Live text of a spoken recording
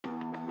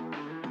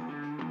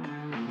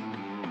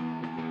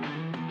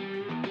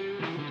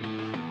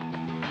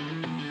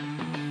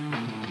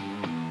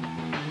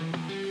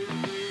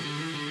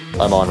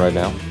I'm on right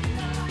now.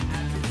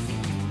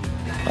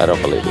 I don't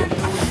believe you.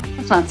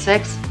 That's not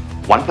 6.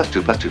 1 plus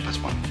 2 plus 2 plus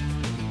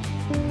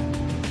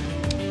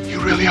 1. You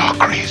really are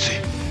crazy.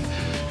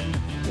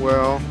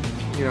 Well,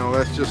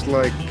 that's just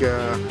like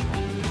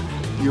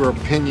your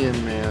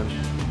opinion, man.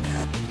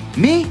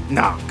 Me?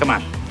 No, come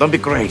on. Don't be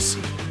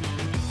crazy.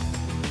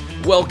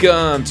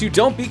 Welcome to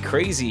Don't Be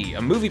Crazy,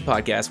 a movie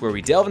podcast where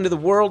we delve into the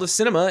world of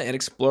cinema and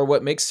explore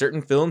what makes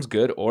certain films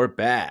good or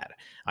bad.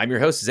 I'm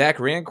your host, Zach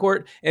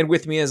Rancourt, and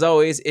with me as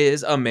always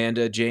is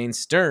Amanda Jane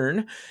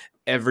Stern.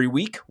 Every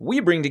week, we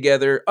bring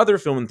together other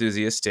film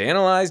enthusiasts to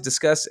analyze,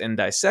 discuss, and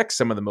dissect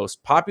some of the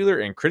most popular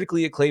and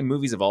critically acclaimed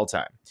movies of all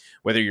time.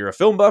 Whether you're a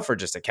film buff or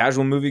just a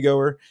casual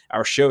moviegoer,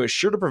 our show is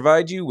sure to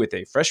provide you with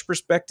a fresh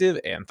perspective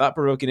and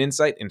thought-provoking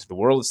insight into the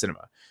world of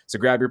cinema. So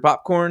grab your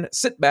popcorn,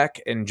 sit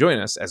back, and join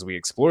us as we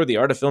explore the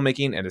art of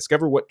filmmaking and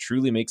discover what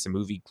truly makes a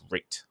movie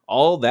great.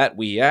 All that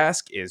we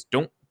ask is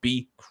don't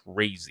be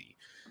crazy.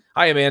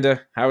 Hi,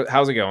 Amanda.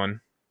 How's it going?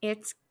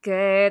 It's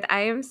good.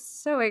 I am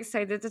so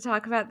excited to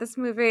talk about this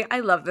movie. I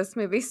love this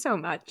movie so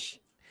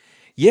much.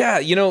 Yeah,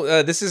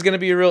 this is going to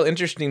be a real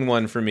interesting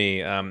one for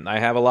me. I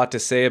have a lot to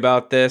say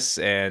about this,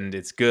 and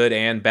it's good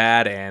and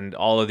bad and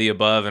all of the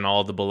above and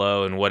all of the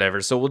below and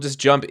whatever. So we'll just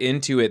jump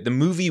into it. The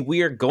movie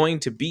we are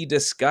going to be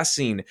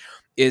discussing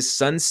is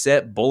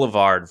Sunset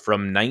Boulevard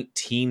from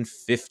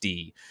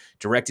 1950,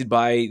 directed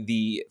by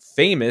the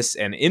famous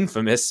and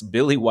infamous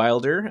Billy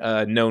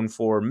Wilder, known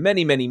for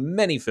many, many,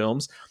 many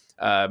films,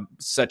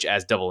 such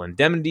as Double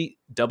Indemnity,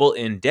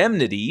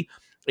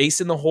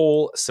 Ace in the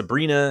Hole,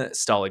 Sabrina,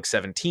 Stalag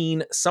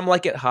 17, Some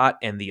Like It Hot,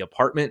 and The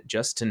Apartment,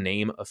 just to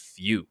name a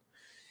few.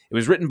 It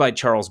was written by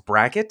Charles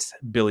Brackett,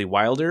 Billy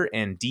Wilder,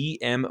 and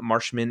D.M.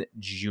 Marshman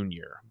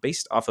Jr.,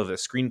 based off of a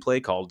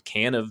screenplay called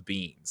Can of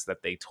Beans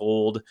that they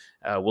told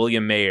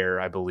William Mayer,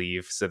 I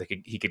believe, so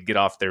he could get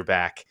off their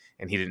back,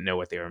 and he didn't know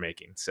what they were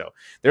making. So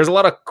there's a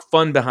lot of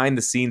fun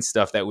behind-the-scenes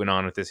stuff that went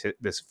on with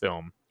this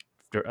film,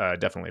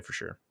 definitely for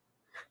sure.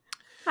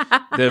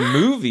 The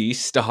movie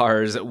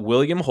stars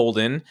William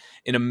Holden,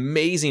 an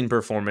amazing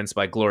performance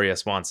by Gloria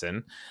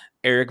Swanson,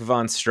 Eric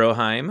von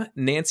Stroheim,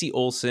 Nancy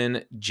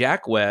Olson,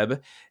 Jack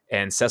Webb,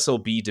 and Cecil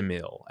B.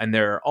 DeMille. And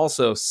there are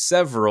also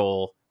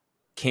several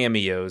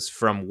cameos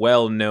from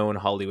well-known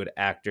Hollywood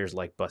actors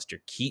like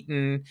Buster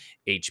Keaton,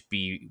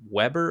 H.B.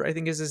 Weber, I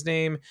think is his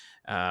name,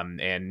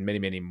 and many,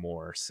 many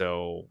more.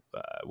 So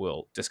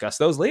we'll discuss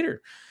those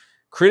later.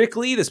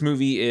 Critically, this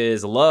movie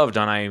is loved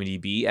on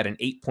IMDb at an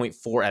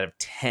 8.4 out of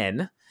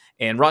 10.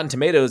 And Rotten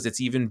Tomatoes,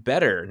 it's even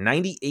better.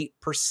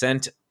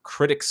 98%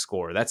 critic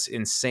score. That's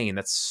insane.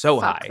 That's so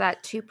high.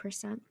 That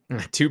 2%.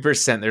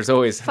 2%. There's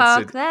always...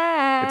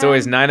 that. It's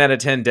always 9 out of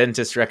 10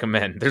 dentists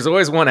recommend. There's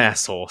always one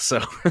asshole. So,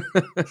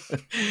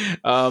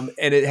 and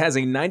it has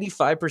a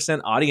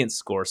 95% audience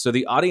score. So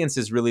the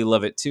audiences really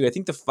love it too. I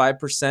think the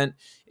 5%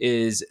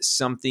 is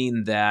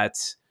something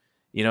that...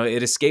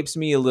 it escapes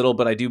me a little,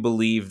 but I do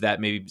believe that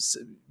maybe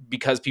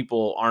because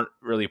people aren't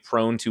really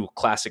prone to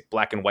classic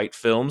black and white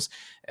films,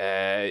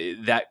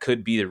 that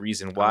could be the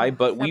reason why.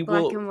 But we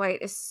will. Black and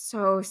white is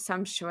so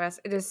sumptuous.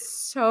 It is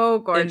so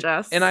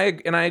gorgeous, and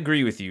I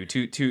agree with you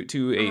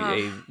to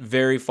a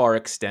very far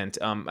extent.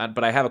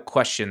 But I have a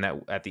question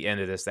that at the end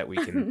of this that we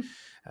can.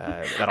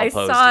 That I'll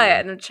pose saw to you. it,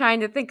 and I'm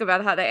trying to think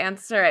about how to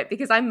answer it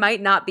because I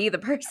might not be the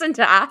person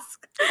to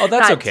ask. Oh,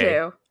 that's that okay.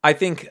 Too. I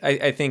think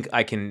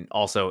I can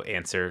also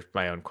answer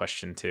my own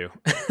question too.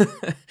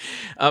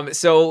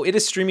 So it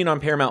is streaming on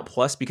Paramount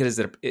Plus because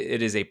it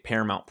is a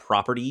Paramount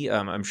property.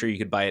 I'm sure you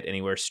could buy it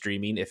anywhere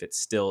streaming if it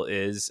still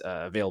is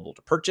available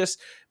to purchase.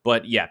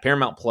 But yeah,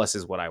 Paramount Plus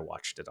is what I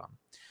watched it on.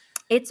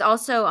 It's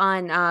also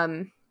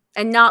on,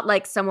 and not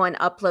like someone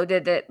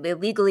uploaded it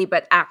illegally,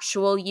 but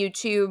actual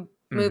YouTube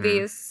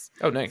movies.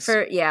 Oh, nice.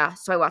 So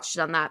I watched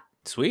it on that.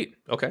 Sweet.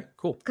 Okay,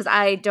 cool. Because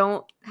I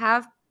don't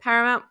have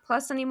Paramount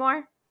Plus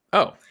anymore.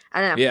 Oh.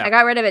 I don't know. Yeah. I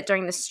got rid of it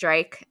during the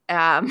strike.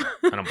 I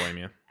don't blame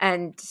you.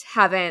 And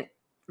haven't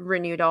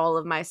renewed all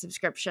of my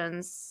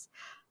subscriptions.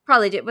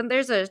 Probably did. When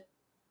there's a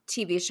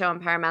TV show on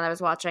Paramount I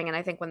was watching, and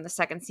I think when the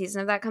second season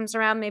of that comes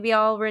around, maybe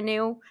I'll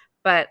renew.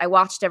 But I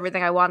watched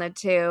everything I wanted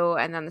to,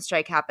 and then the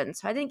strike happened,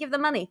 so I didn't give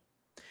them money.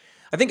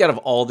 I think out of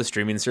all the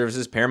streaming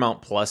services,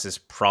 Paramount Plus is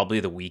probably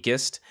the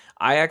weakest.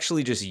 I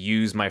actually just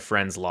use my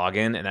friend's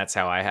login, and that's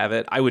how I have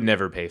it. I would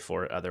never pay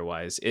for it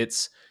otherwise.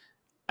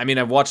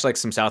 I've watched like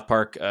some South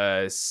Park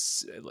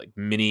like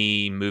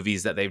mini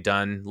movies that they've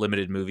done,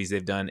 limited movies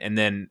they've done. And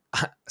then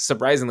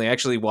surprisingly, I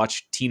actually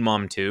watched Teen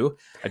Mom 2.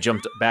 I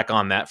jumped back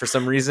on that for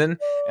some reason,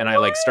 and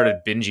I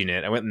started binging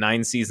it. I went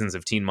 9 seasons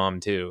of Teen Mom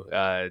 2.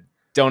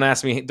 Don't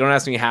ask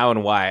me how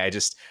and why.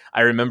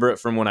 I remember it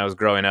from when I was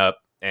growing up,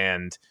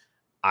 and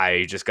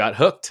I just got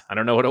hooked. I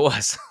don't know what it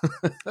was.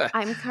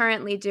 I'm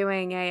currently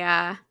doing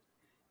a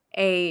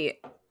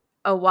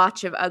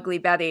watch of Ugly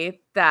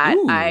Betty that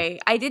Ooh.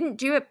 I didn't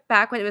do it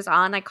back when it was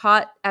on. I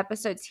caught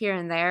episodes here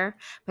and there,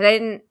 but I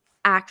didn't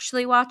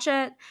actually watch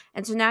it.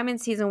 And so now I'm in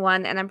season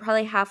 1, and I'm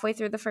probably halfway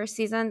through the first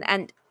season,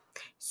 and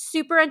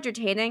super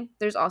entertaining.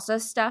 There's also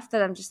stuff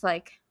that I'm just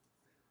like,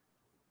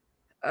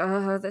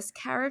 this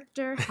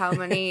character, how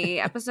many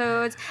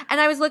episodes? And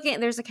I was looking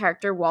there's a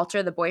character,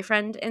 Walter, the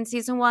boyfriend in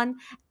season 1,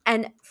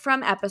 and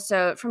from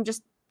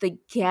just the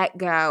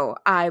get-go,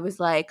 I was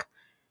like,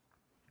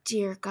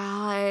 dear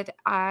God,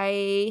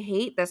 I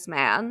hate this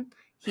man.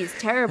 He's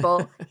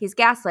terrible. He's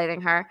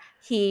gaslighting her.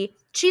 He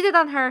cheated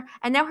on her,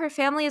 and now her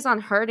family is on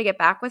her to get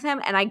back with him.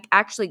 And I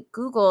actually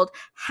Googled,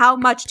 how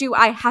much do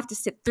I have to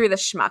sit through the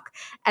schmuck?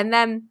 And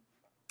then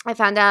I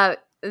found out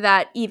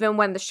that even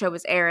when the show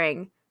was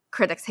airing,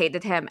 critics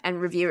hated him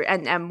and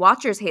and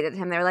watchers hated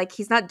him. They're like,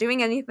 he's not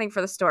doing anything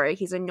for the story.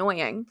 He's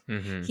annoying.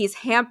 Mm-hmm. He's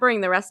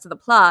hampering the rest of the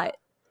plot.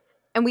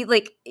 And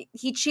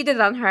he cheated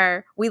on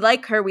her. We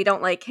like her. We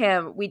don't like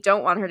him. We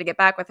don't want her to get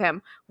back with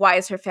him. Why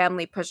is her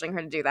family pushing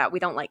her to do that? We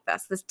don't like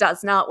this. This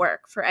does not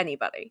work for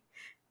anybody.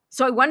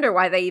 So I wonder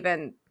why they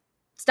even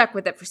stuck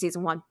with it for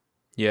season 1.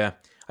 Yeah.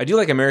 I do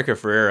like America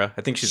Ferrera.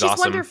 I think she's awesome.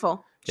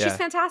 Wonderful. Yeah. She's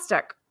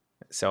fantastic.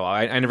 So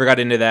I never got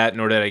into that,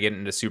 nor did I get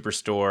into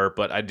Superstore,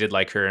 but I did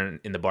like her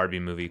in the Barbie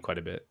movie quite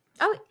a bit.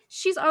 Oh,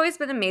 she's always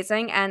been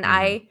amazing, and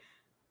I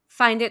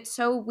find it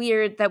so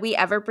weird that we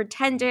ever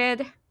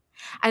pretended.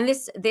 And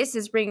this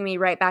is bringing me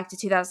right back to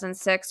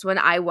 2006 when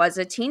I was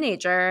a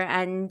teenager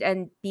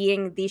and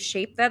being the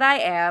shape that I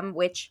am,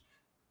 which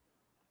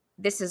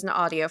this is an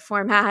audio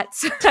format,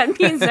 so that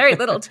means very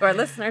little to our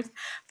listeners.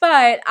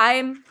 But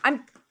I'm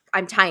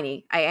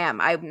tiny. I am.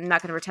 I'm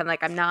not going to pretend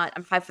like I'm not.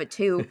 I'm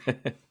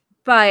 5'2",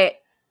 but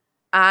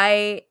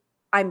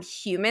I'm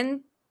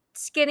human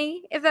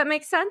skinny, if that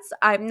makes sense.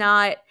 I'm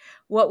not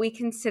what we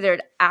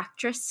considered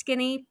actress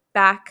skinny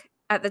back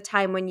at the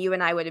time when you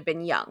and I would have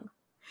been young,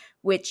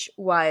 which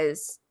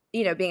was,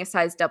 being a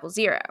size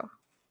 00.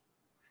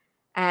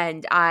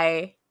 And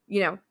I've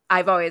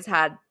always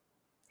had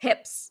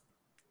hips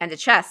and a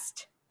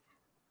chest.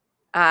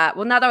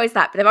 Well, not always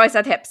that, but I've always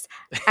had hips.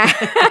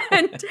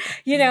 And,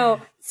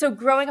 so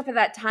growing up at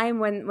that time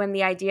when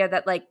the idea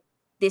that like,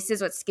 this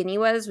is what skinny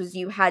was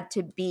you had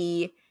to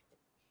be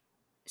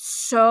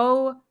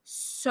so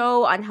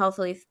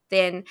unhealthily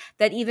thin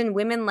that even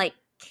women like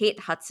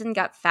Kate Hudson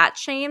got fat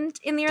shamed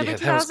in the early 2000s.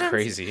 That was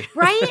crazy.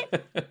 Right?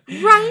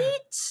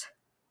 Right?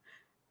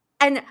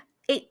 And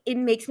it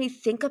makes me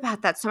think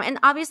about that so much. And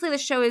obviously the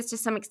show is to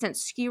some extent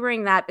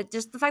skewering that, but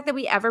just the fact that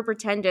we ever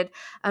pretended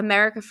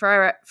America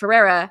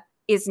Ferrera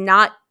is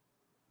not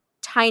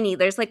tiny.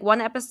 There's like one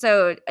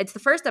episode, it's the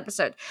first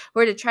episode,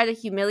 where to try to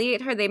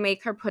humiliate her, they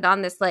make her put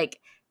on this like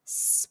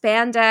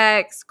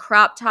spandex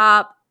crop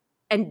top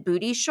and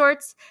booty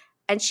shorts,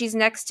 and she's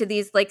next to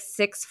these like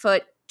 6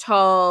 foot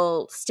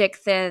tall, stick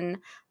thin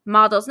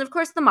models. And of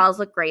course the models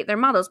look great. They're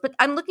models. But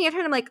I'm looking at her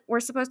and I'm like, we're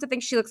supposed to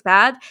think she looks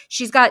bad.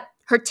 She's got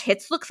her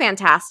tits look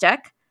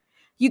fantastic.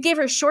 You gave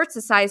her shorts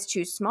a size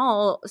too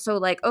small. So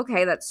like,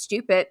 okay, that's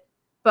stupid.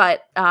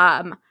 But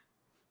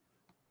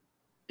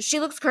she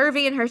looks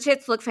curvy and her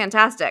tits look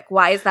fantastic.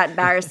 Why is that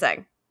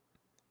embarrassing?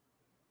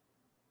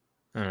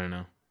 I don't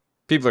know.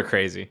 People are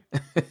crazy.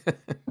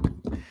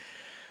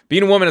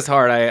 Being a woman is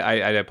hard. I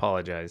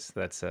apologize.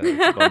 That's a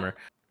bummer.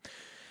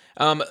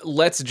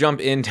 Let's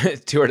jump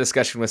into our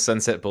discussion with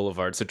Sunset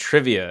Boulevard. So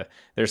trivia,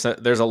 there's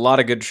a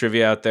lot of good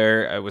trivia out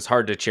there. It was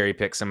hard to cherry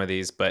pick some of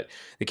these, but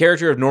the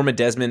character of Norma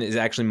Desmond is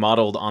actually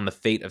modeled on the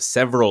fate of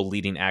several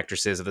leading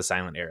actresses of the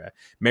silent era.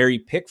 Mary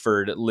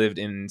Pickford lived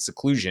in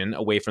seclusion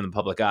away from the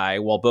public eye,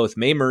 while both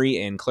Mae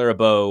Murray and Clara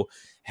Bow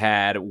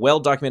had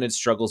well-documented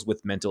struggles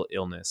with mental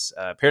illness.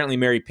 Apparently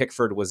Mary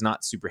Pickford was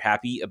not super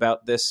happy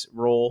about this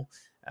role.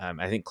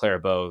 I think Clara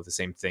Bow, the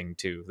same thing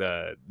too,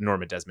 the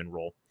Norma Desmond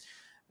role.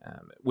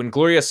 When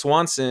Gloria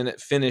Swanson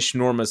finished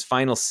Norma's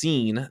final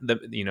scene,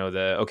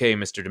 okay,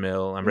 Mr.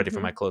 DeMille, I'm ready for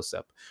my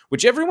close-up,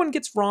 which everyone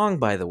gets wrong,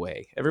 by the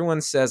way.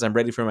 Everyone says, I'm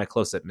ready for my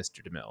close-up,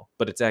 Mr. DeMille,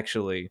 but it's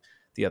actually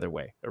the other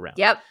way around.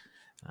 Yep.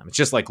 It's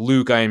just like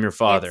Luke, I am your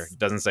father. It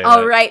doesn't say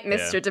all that. Right,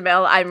 Mr.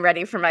 DeMille, I'm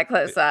ready for my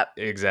close-up.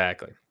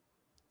 Exactly.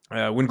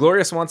 When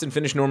Gloria Swanson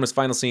finished Norma's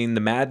final scene, the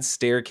mad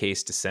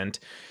staircase descent,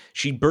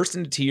 she burst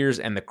into tears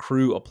and the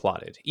crew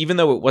applauded. Even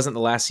though it wasn't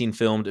the last scene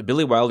filmed,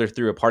 Billy Wilder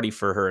threw a party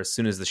for her as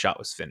soon as the shot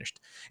was finished.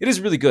 It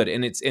is really good,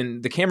 and it's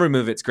in the camera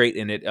move. It's great,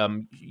 and it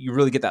you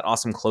really get that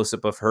awesome close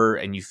up of her,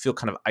 and you feel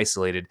kind of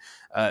isolated.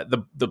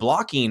 The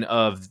blocking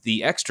of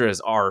the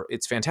extras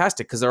it's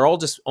fantastic because they're all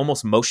just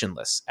almost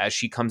motionless as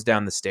she comes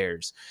down the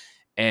stairs,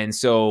 and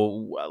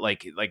so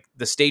like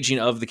the staging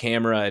of the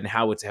camera and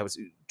how it's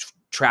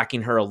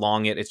tracking her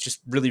along it's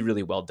just really,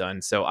 really well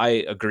done. So I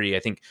agree. I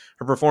think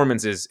her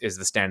performance is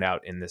the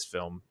standout in this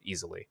film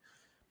easily.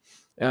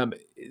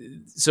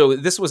 So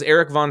this was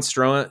Eric von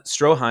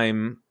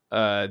Stroheim,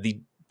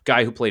 the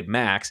guy who played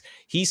Max.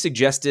 He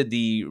suggested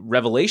the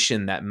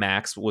revelation that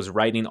Max was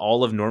writing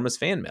all of Norma's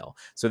fan mail.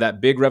 So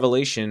that big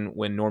revelation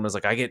when Norma's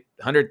like, I get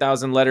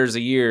 100,000 letters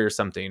a year or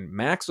something.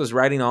 Max was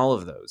writing all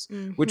of those,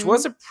 which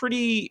was a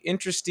pretty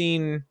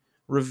interesting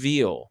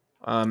reveal.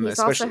 He's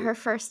also her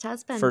first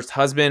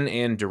husband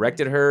and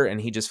directed her,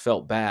 and he just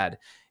felt bad.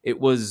 It's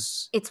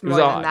more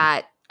than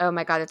that. Oh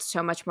my God, it's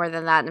so much more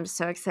than that. And I'm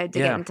so excited to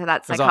get into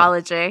that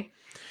psychology.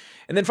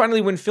 And then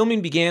finally, when filming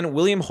began,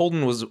 William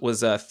Holden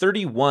was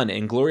 31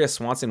 and Gloria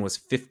Swanson was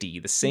 50,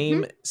 the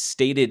same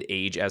stated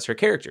age as her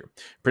character.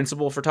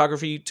 Principal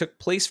photography took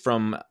place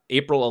from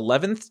April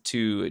 11th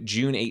to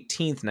June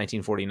 18th,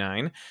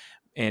 1949.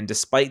 And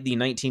despite the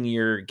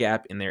 19-year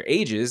gap in their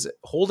ages,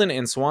 Holden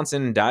and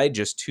Swanson died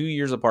just 2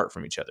 years apart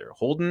from each other.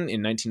 Holden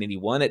in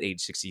 1981 at age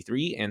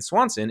 63 and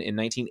Swanson in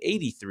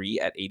 1983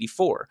 at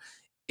 84.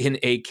 In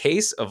a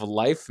case of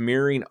life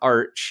mirroring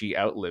art, she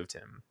outlived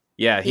him.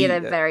 Yeah, he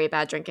had a very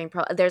bad drinking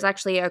problem. There's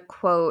actually a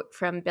quote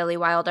from Billy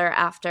Wilder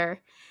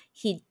after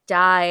he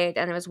died,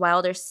 and it was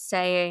Wilder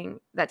saying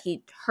that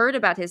he heard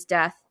about his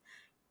death,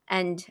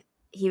 and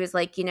he was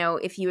like,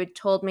 if you had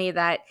told me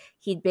that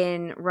he'd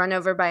been run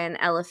over by an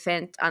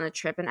elephant on a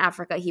trip in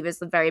Africa, he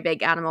was a very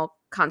big animal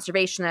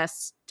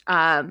conservationist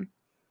and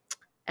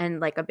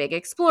like a big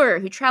explorer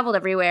who traveled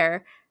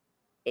everywhere.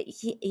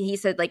 He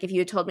said, like, if you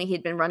had told me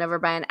he'd been run over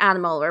by an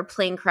animal or a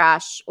plane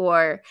crash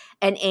or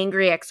an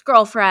angry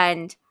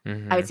ex-girlfriend,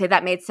 I would say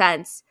that made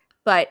sense.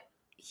 But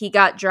he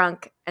got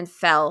drunk and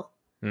fell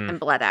and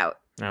bled out.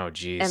 Oh,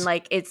 geez. And,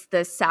 like, it's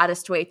the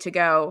saddest way to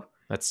go.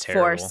 That's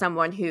terrible. For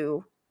someone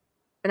who,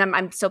 and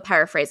I'm still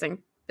paraphrasing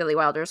Billy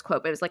Wilder's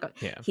quote, but it was like,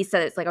 he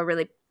said it's like a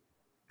really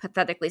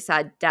pathetically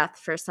sad death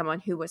for someone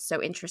who was so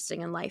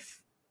interesting in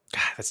life.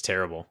 God, that's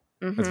terrible.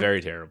 That's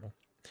very terrible.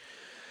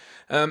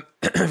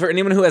 For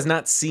anyone who has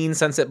not seen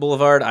Sunset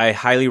Boulevard, I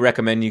highly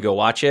recommend you go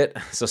watch it.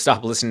 So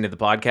stop listening to the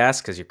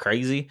podcast because you're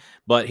crazy.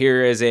 But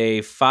here is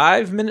a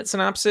 5-minute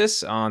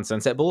synopsis on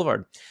Sunset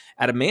Boulevard.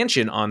 At a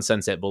mansion on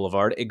Sunset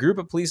Boulevard, a group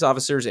of police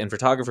officers and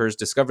photographers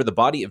discover the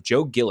body of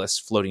Joe Gillis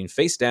floating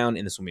face down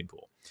in the swimming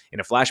pool.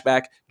 In a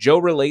flashback, Joe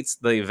relates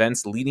the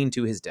events leading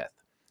to his death.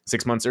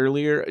 6 months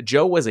earlier,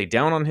 Joe was a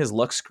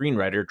down-on-his-luck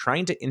screenwriter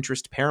trying to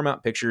interest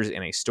Paramount Pictures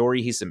in a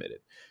story he submitted.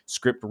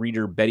 Script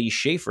reader Betty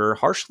Schaefer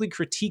harshly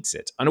critiques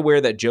it,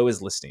 unaware that Joe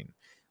is listening.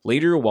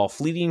 Later, while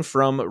fleeing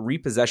from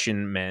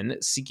repossession men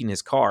seeking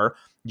his car,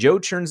 Joe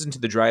turns into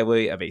the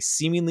driveway of a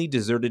seemingly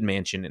deserted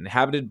mansion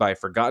inhabited by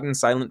forgotten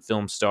silent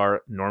film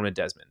star Norma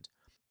Desmond.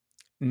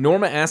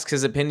 Norma asks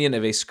his opinion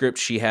of a script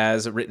she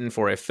has written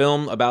for a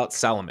film about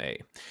Salome.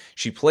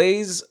 She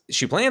plans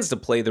to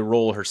play the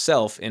role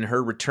herself in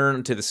her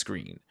return to the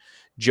screen.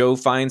 Joe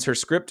finds her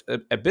script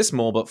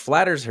abysmal but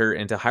flatters her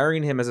into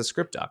hiring him as a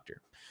script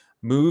doctor.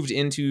 Moved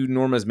into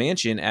Norma's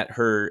mansion at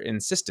her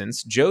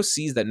insistence, Joe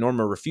sees that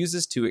Norma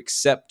refuses to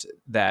accept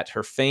that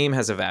her fame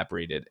has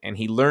evaporated, and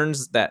he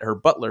learns that her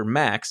butler,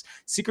 Max,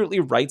 secretly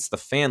writes the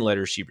fan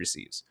letters she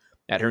receives.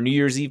 At her New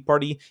Year's Eve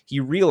party,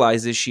 he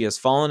realizes she has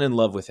fallen in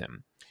love with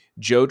him.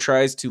 Joe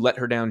tries to let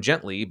her down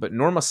gently, but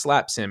Norma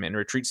slaps him and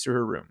retreats to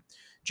her room.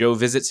 Joe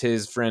visits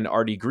his friend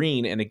Artie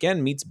Green and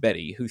again meets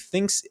Betty, who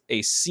thinks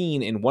a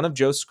scene in one of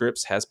Joe's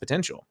scripts has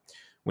potential.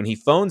 When he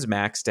phones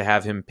Max to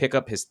have him pick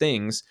up his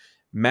things,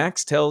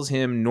 Max tells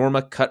him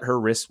Norma cut her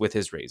wrists with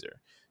his razor.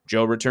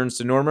 Joe returns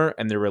to Norma,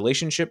 and their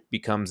relationship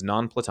becomes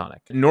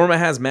non-platonic. Norma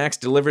has Max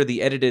deliver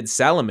the edited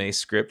Salome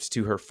script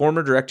to her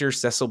former director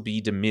Cecil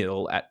B.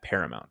 DeMille at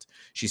Paramount.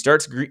 She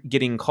starts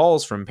getting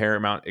calls from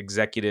Paramount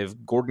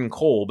executive Gordon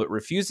Cole, but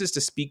refuses to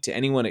speak to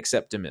anyone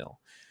except DeMille.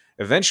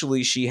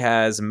 Eventually, she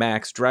has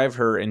Max drive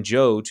her and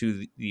Joe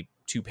to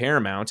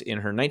Paramount in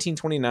her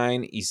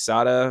 1929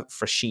 Isata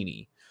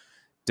Fraschini.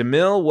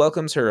 DeMille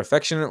welcomes her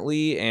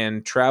affectionately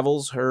and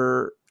travels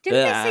her...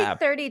 Didn't they say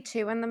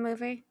 32 in the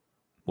movie?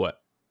 What?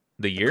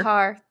 The year? The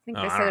car. I think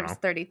they said it was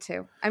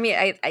 32. I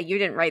mean, you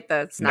didn't write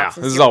the synopsis.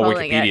 No, this is all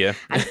Wikipedia.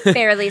 I'm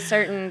fairly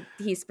certain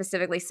he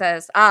specifically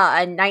says,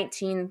 a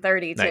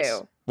 1932. Nice.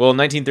 Well,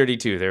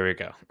 1932, there we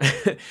go.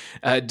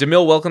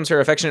 DeMille welcomes her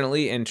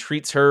affectionately and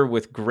treats her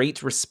with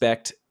great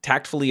respect,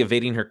 tactfully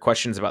evading her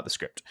questions about the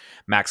script.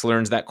 Max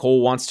learns that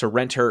Cole wants to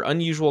rent her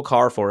unusual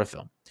car for a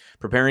film.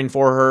 Preparing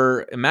for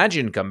her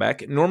imagined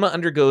comeback, Norma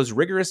undergoes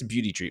rigorous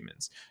beauty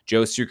treatments.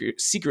 Joe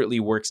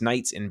secretly works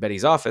nights in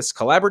Betty's office,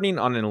 collaborating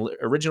on an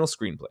original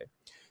screenplay.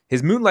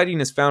 His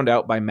moonlighting is found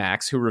out by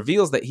Max, who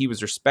reveals that he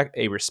was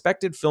a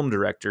respected film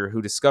director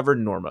who discovered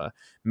Norma,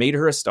 made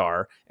her a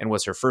star, and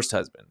was her first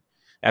husband.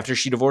 After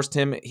she divorced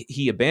him,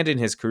 he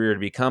abandoned his career to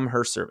become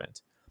her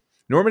servant.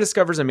 Norma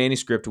discovers a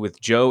manuscript with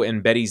Joe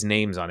and Betty's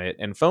names on it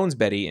and phones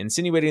Betty,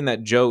 insinuating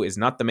that Joe is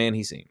not the man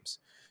he seems.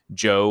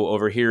 Joe,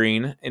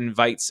 overhearing,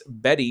 invites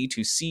Betty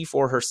to see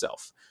for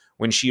herself.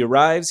 When she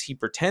arrives, he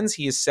pretends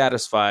he is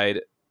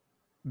satisfied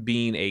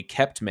being a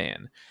kept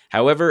man.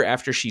 However,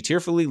 after she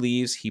tearfully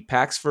leaves, he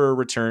packs for a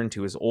return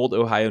to his old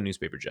Ohio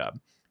newspaper job.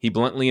 He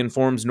bluntly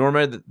informs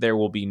Norma that there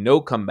will be no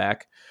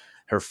comeback.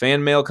 Her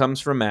fan mail comes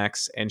from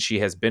Max, and she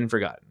has been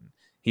forgotten.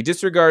 He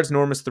disregards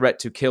Norma's threat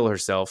to kill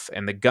herself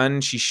and the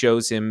gun she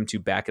shows him to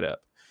back it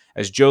up.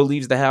 As Joe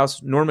leaves the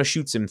house, Norma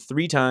shoots him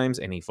 3 times,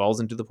 and he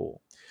falls into the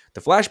pool. The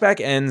flashback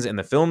ends, and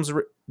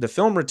the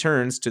film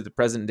returns to the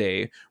present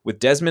day, with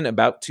Desmond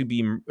about to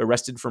be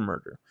arrested for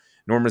murder.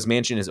 Norma's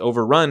mansion is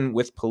overrun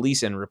with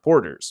police and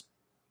reporters.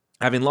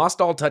 Having lost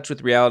all touch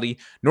with reality,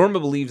 Norma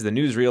believes the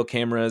newsreel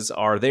cameras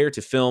are there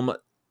to film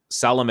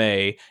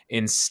Salome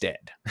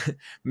instead.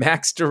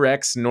 Max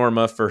directs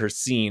Norma for her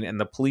scene, and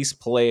the police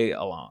play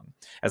along.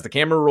 As the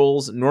camera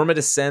rolls, Norma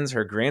descends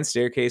her grand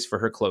staircase for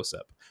her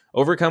close-up.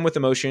 Overcome with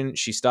emotion,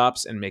 she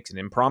stops and makes an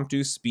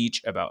impromptu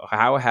speech about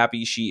how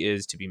happy she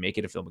is to be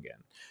making a film again.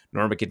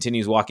 Norma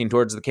continues walking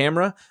towards the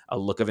camera, a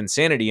look of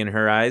insanity in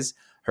her eyes,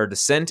 her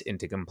descent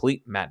into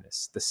complete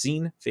madness. The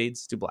scene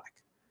fades to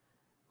black.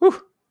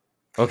 Whew.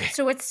 Okay.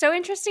 So what's so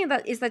interesting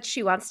is that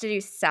she wants to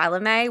do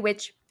Salome,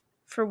 which,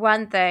 for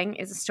one thing,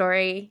 is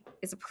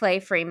a play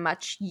for a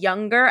much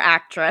younger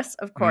actress,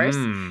 of course.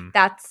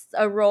 That's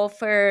a role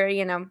for, a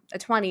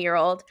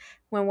 20-year-old,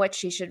 when what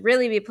she should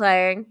really be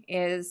playing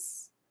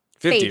is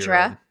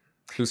Phaedra.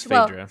 Who's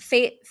Phaedra? Well,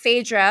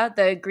 Phaedra,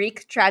 the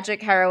Greek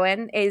tragic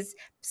heroine, is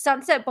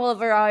Sunset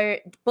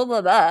Boulevard.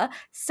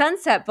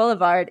 Sunset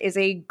Boulevard is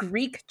a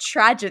Greek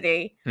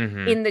tragedy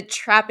in the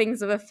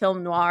trappings of a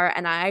film noir,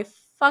 and I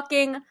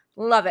fucking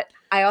love it.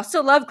 I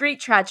also love Greek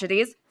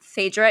tragedies.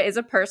 Phaedra is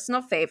a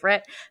personal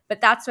favorite, but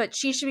that's what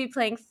she should be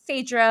playing,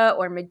 Phaedra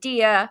or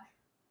Medea.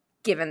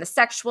 Given the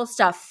sexual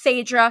stuff,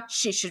 Phaedra,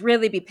 she should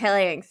really be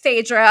playing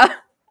Phaedra.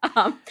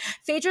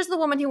 Phaedra's the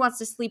woman who wants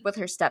to sleep with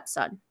her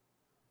stepson.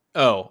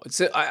 Oh,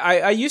 so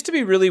I used to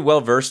be really well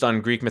versed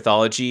on Greek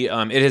mythology.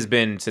 It has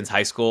been since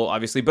high school,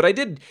 obviously, but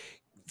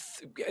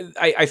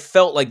I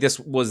felt like this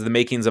was the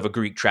makings of a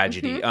Greek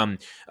tragedy.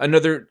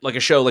 Another, like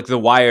a show like The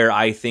Wire,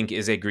 I think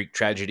is a Greek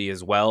tragedy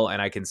as well,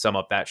 and I can sum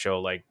up that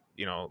show like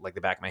the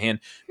back of my hand.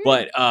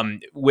 But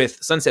with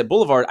Sunset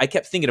Boulevard, I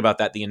kept thinking about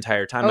that the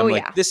entire time. I'm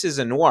like, this is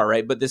a noir,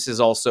 right? But this is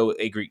also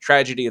a Greek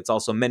tragedy. It's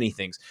also many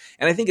things.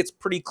 And I think it's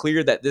pretty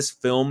clear that this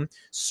film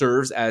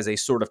serves as a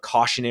sort of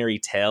cautionary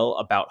tale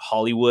about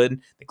Hollywood,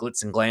 the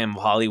glitz and glam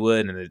of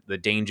Hollywood, and the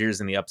dangers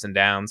and the ups and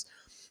downs.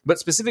 But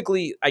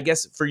specifically, I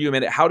guess for you,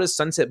 Amanda, how does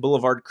Sunset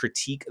Boulevard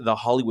critique the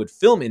Hollywood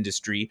film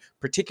industry,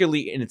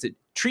 particularly in its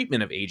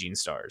treatment of aging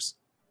stars?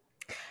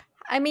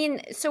 I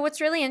mean, so what's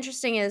really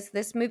interesting is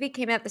this movie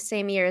came out the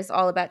same year as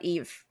All About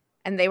Eve,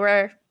 and they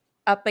were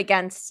up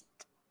against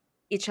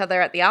each other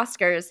at the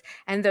Oscars,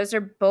 and those are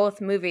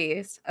both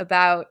movies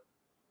about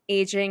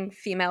aging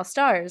female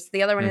stars.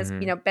 The other one is,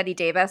 Bette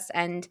Davis,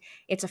 and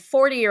it's a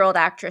 40-year-old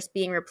actress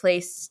being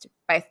replaced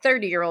by a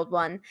 30-year-old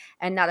one,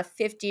 and not a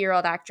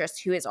 50-year-old actress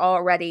who is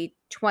already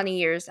 20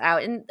 years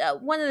out. And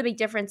one of the big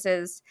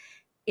differences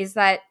is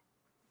that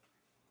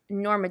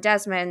Norma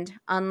Desmond,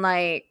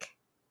 unlike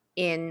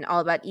in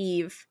All About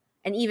Eve,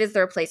 and Eve is the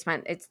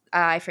replacement. It's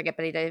I forget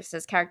Bette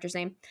Davis's character's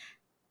name.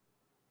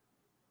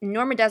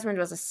 Norma Desmond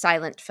was a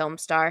silent film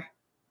star.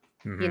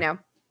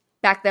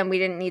 Back then we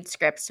didn't need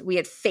scripts. We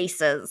had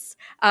faces.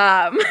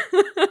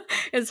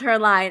 Is her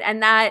line.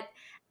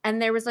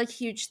 And there was a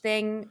huge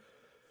thing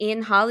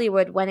in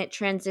Hollywood when it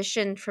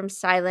transitioned from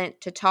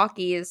silent to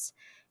talkies,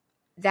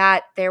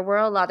 that there were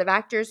a lot of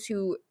actors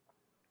who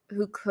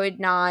could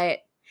not,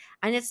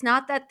 and it's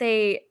not that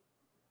they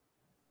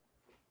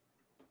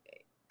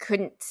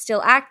couldn't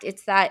still act,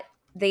 it's that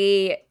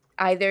they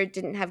either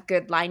didn't have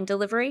good line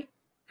delivery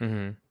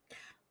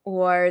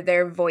or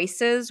their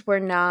voices were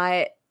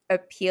not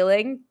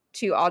appealing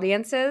to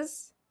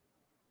audiences.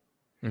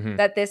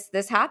 That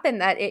this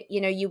happened, that it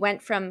you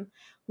went from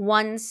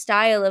one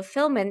style of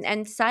film,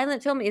 and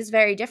silent film is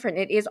very different.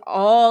 It is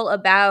all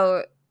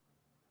about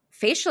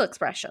facial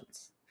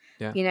expressions.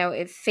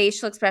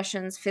 Facial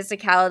expressions,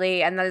 physicality,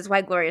 and that is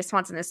why Gloria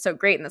Swanson is so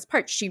great in this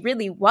part. She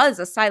really was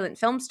a silent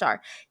film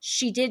star.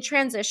 She did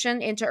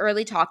transition into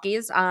early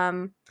talkies.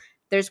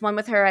 There's one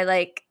with her I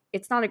like.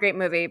 It's not a great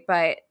movie,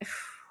 but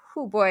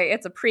oh boy,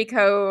 it's a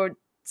pre-code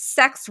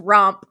sex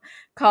romp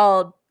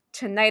called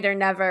Tonight or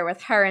Never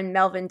with her and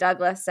Melvin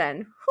Douglas,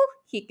 and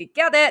he could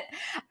get it.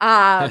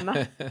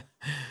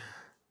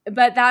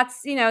 But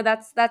that's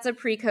a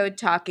pre-code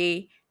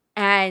talkie,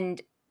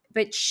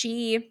 but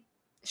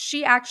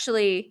she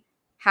actually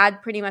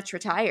had pretty much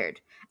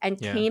retired and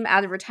came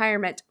out of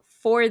retirement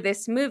for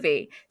this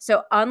movie.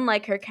 So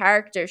unlike her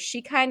character,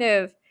 she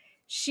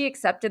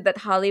accepted that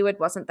Hollywood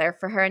wasn't there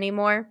for her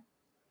anymore,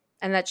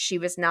 and that she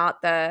was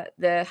not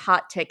the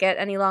hot ticket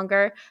any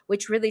longer,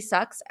 which really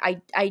sucks.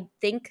 I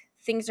think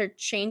things are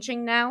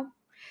changing now,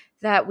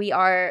 that we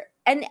are,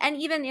 and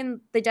even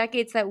in the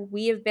decades that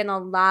we have been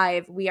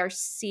alive, we are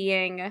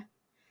seeing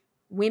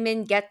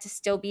women get to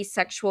still be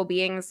sexual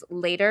beings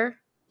later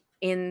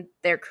in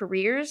their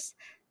careers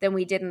than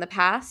we did in the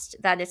past,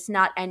 that it's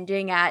not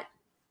ending at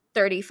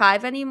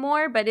 35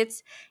 anymore, but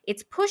it's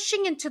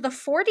pushing into the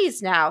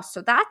 40s now.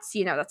 So that's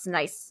a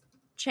nice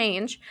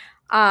change.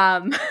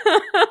 But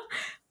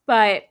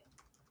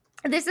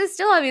this is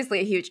still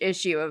obviously a huge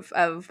issue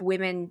of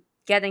women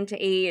getting to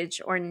age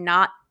or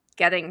not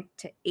getting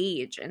to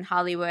age in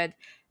Hollywood.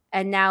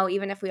 And now,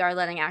 even if we are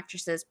letting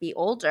actresses be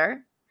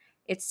older,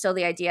 it's still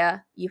the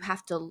idea you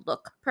have to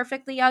look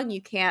perfectly young.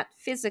 You can't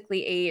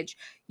physically age.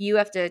 You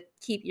have to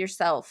keep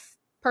yourself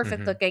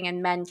perfect looking,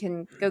 and men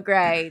can go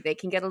gray. They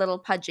can get a little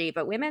pudgy,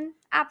 but women,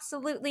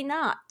 absolutely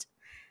not.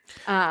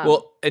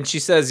 Well, and she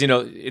says,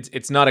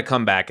 it's not a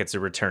comeback, it's a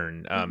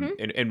return.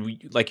 And we,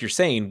 like you're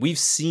saying, we've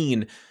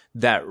seen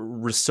that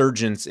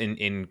resurgence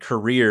in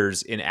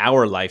careers in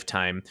our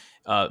lifetime.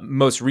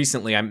 Most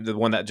recently, the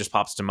one that just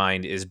pops to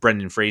mind is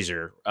Brendan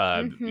Fraser.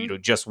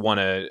 Just won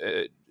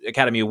a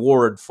Academy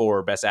Award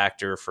for Best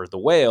Actor for The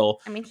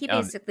Whale. I mean, he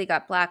basically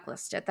got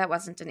blacklisted. That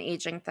wasn't an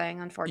aging thing,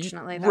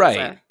 unfortunately. That right?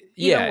 was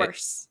even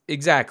worse.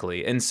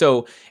 Exactly. And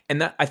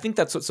that I think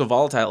that's what's so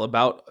volatile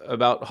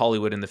about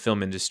Hollywood and the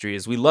film industry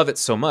is we love it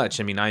so much.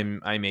 I mean,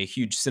 I'm a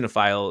huge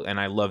cinephile and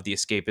I love the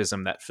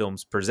escapism that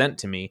films present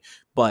to me,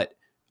 but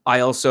I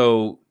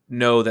also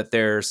know that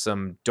there's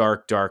some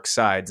dark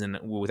sides, and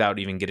without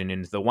even getting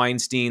into the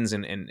Weinsteins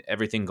and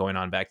everything going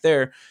on back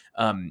there,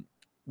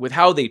 with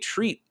how they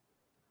treat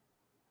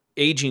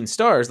aging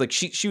stars. Like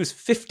she was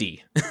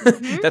 50.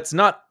 That's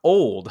not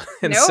old.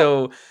 And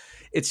so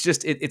it's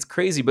just it's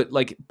crazy. But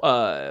like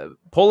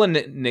Pola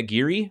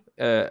Negri,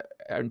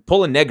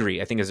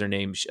 I think is her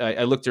name.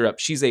 I looked her up.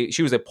 She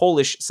was a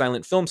Polish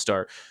silent film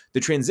star. The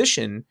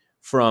transition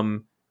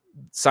from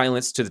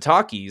silence to the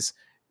talkies,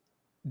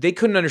 they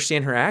couldn't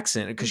understand her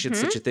accent because she had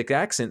such a thick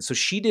accent. So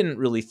she didn't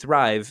really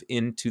thrive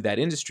into that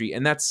industry.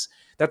 And that's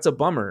a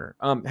bummer.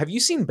 Have you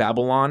seen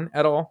Babylon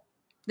at all?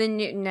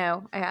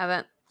 No, I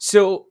haven't.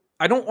 So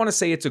I don't want to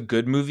say it's a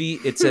good movie.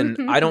 It's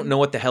I don't know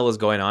what the hell is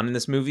going on in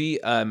this movie.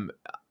 I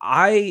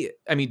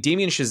mean,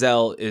 Damien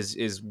Chazelle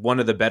is one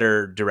of the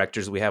better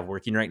directors we have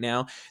working right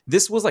now.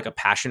 This was like a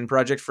passion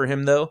project for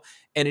him, though,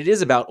 and it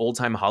is about old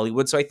time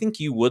Hollywood. So I think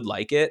you would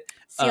like it.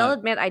 See, I'll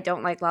admit I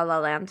don't like La La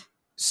Land.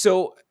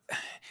 So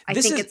I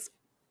think it's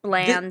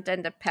bland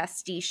and a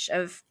pastiche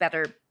of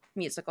better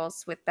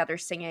musicals with better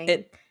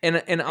singing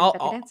and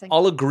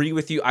I'll agree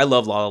with you. I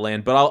love La La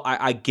Land, but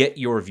I get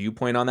your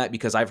viewpoint on that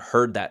because I've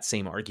heard that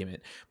same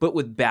argument. But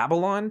with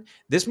Babylon,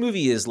 this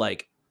movie is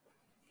like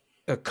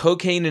a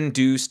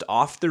cocaine-induced,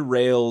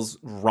 off-the-rails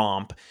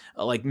romp,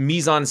 like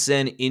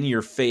mise-en-scène in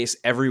your face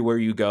everywhere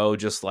you go,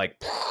 just like...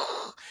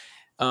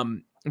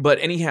 But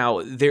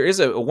anyhow, there is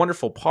a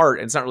wonderful part,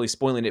 and it's not really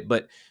spoiling it,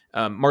 but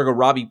Margot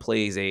Robbie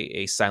plays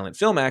a silent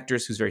film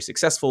actress who's very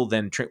successful.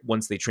 Then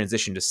once they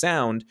transition to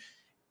sound,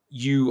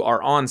 you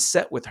are on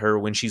set with her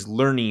when she's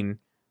learning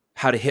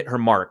how to hit her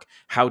mark,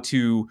 how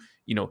to,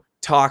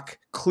 talk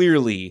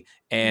clearly,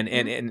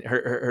 and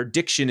her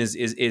diction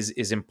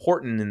is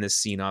important in this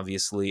scene,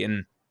 obviously.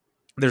 And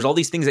there's all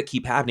these things that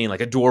keep happening,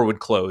 like a door would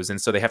close,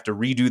 and so they have to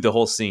redo the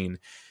whole scene.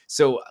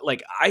 So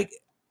like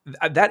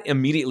that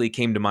immediately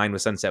came to mind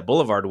with Sunset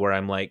Boulevard, where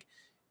I'm like,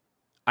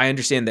 I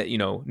understand that,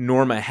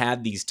 Norma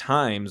had these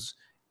times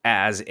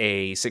as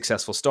a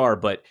successful star,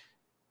 but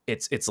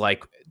it's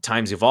like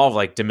times evolve,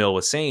 like DeMille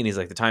was saying. He's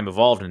like, the time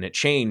evolved and it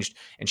changed,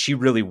 and she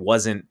really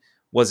wasn't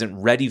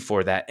ready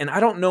for that. And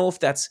I don't know if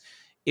that's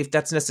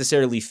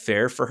necessarily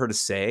fair for her to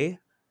say.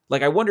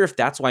 Like, I wonder if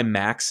that's why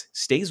Max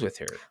stays with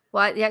her.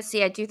 Well, yeah,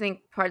 see, I do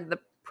think part of the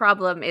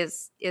problem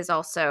is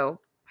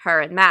also her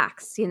and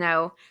Max.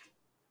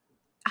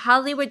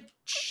 Hollywood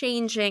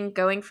changing,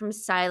 going from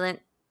silent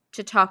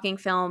to talking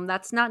film,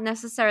 that's not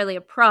necessarily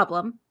a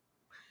problem.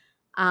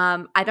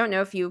 I don't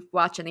know if you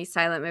watch any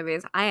silent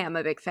movies. I am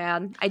a big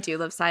fan. I do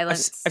love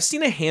silence. I've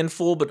seen a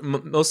handful, but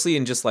mostly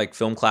in just like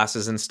film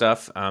classes and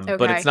stuff.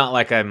 But it's not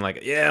like I'm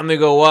like, yeah, I'm going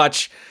to go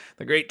watch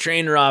The Great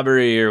Train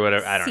Robbery or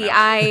whatever. I don't know.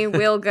 I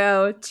will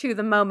go to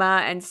the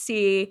MoMA and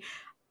see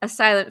a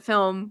silent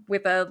film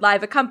with a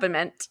live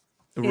accompaniment.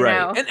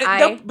 Right.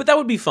 But that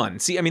would be fun.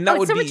 See, I mean, that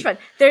would so be much fun.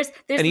 There's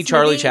any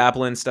Charlie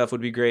Chaplin stuff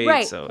would be great.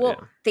 Right. So, well,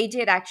 yeah. They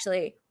did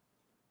actually.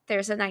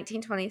 There's a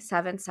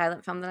 1927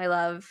 silent film that I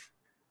love.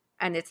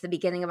 And it's the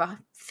beginning of a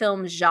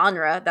film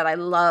genre that I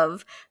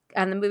love.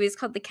 And the movie is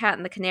called The Cat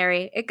and the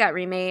Canary. It got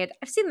remade.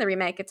 I've seen the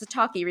remake. It's a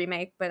talkie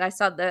remake, but I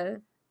saw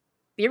the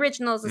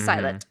original is a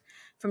silent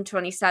from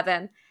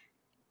 27.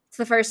 It's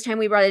the first time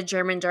we brought a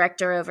German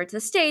director over to the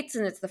States,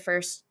 and it's the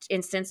first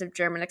instance of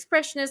German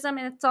expressionism,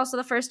 and it's also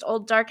the first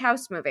old dark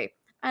house movie.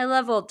 I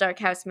love old dark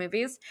house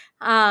movies,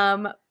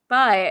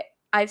 but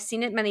I've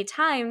seen it many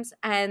times,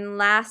 and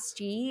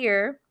last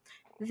year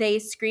they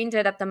screened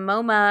it at the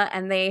MoMA,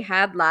 and they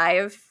had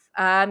live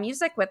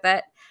music with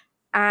it.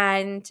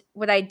 And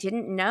what I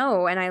didn't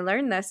know, and I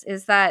learned this,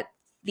 is that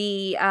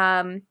the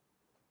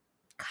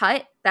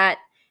cut that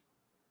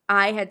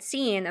I had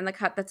seen and the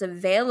cut that's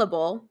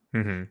available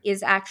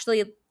is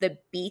actually the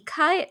B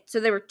cut. So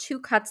there were two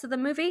cuts of the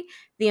movie.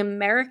 The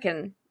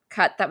American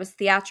cut that was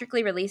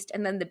theatrically released,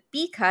 and then the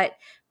B cut,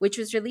 which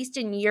was released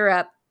in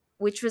Europe,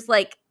 which was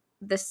like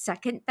the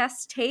second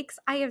best takes.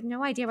 I have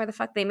no idea why the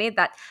fuck they made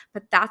that,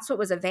 but that's what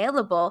was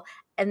available.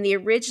 And the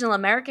original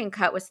American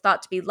cut was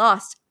thought to be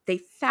lost. They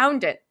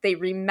found it. They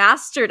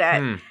remastered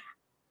it.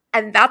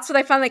 And that's what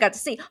I finally got to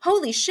see.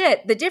 Holy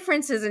shit, the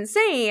difference is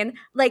insane.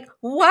 Like,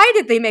 why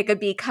did they make a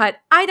B cut?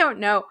 I don't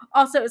know.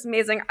 Also, it was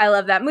amazing. I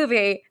love that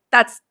movie.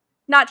 That's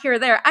not here or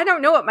there. I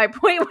don't know what my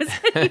point was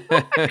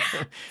anymore.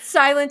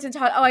 Silent and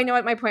taught. Oh, I know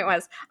what my point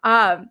was.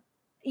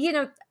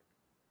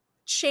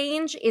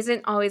 Change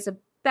isn't always a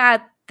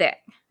bad thing.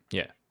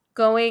 Yeah.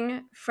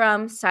 Going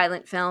from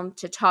silent film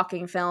to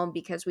talking film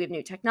because we have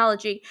new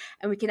technology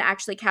and we can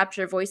actually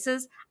capture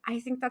voices. I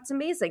think that's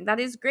amazing. That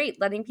is great.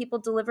 Letting people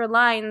deliver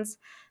lines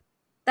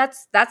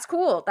That's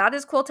cool. That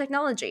is cool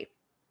technology.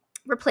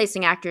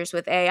 Replacing actors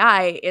with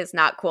AI is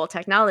not cool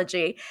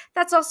technology.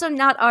 That's also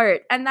not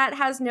art, and that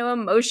has no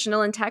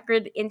emotional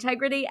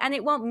integrity, and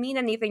it won't mean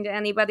anything to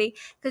anybody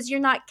because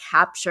you're not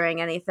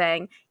capturing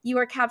anything. You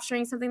are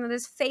capturing something that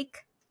is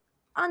fake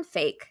on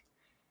fake.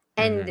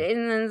 And Mhm.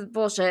 and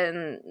bullshit,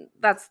 and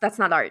that's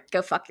not art.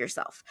 Go fuck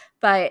yourself.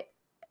 But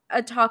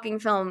a talking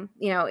film,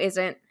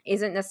 isn't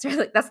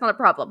necessarily, that's not a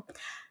problem.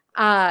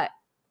 Uh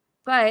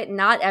but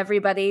not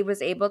everybody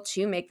was able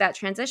to make that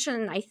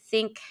transition. I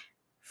think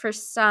for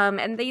some,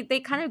 and they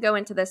kind of go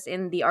into this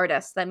in The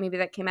Artist,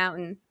 that came out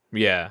in,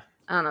 Yeah.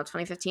 I don't know,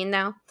 2015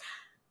 now.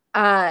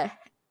 Uh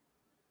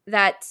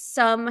that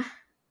some,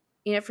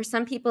 for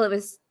some people it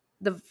was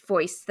the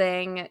voice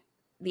thing,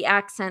 the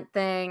accent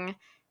thing.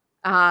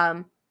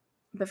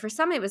 But for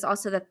some it was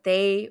also that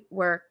they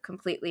were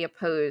completely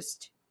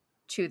opposed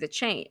to the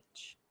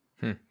change.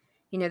 Hmm.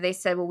 They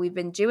said, well, we've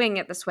been doing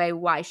it this way,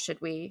 why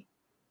should we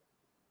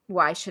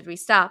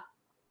stop?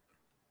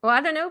 Well,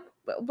 I don't know.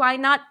 Why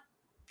not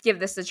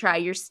give this a try?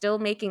 You're still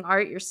making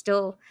art, you're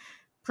still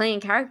playing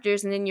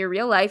characters, and in your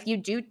real life you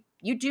do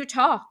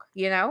talk.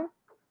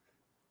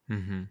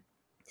 Mhm.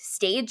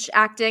 Stage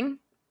acting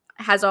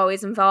has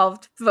always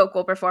involved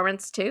vocal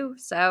performance too,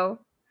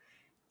 so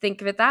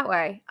think of it that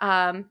way.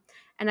 And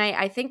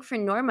I think for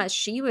Norma,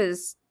 she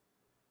was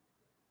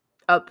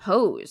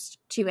opposed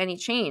to any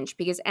change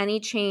because any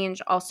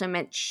change also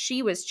meant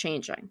she was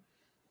changing,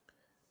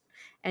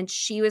 and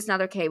she was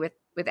not okay with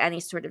any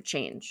sort of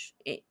change.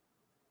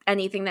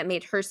 Anything that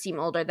made her seem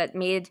older, that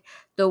made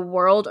the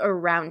world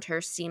around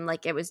her seem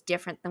like it was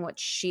different than what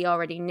she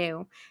already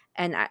knew.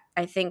 And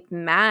I think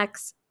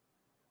Max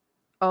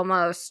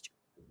almost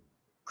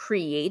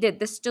created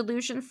this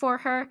delusion for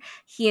her.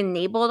 He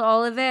enabled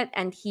all of it,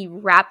 and he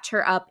wrapped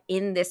her up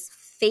in this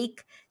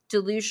fake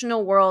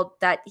delusional world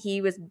that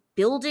he was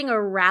building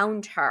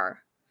around her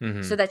so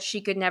Mhm. that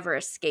she could never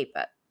escape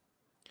it.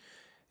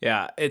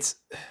 Yeah,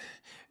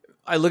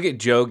 I look at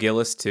Joe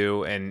Gillis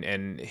too,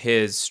 and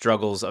his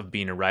struggles of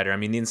being a writer. I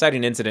mean, the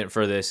inciting incident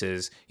for this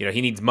is,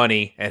 he needs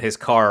money, and his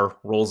car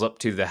rolls up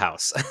to the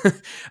house,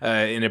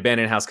 an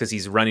abandoned house, because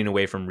he's running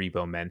away from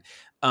repo men.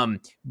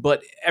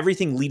 But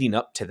everything leading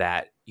up to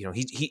that,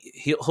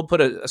 he'll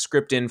put a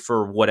script in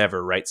for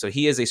whatever, right? So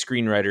he is a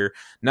screenwriter,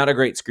 not a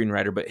great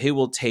screenwriter, but he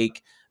will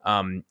take,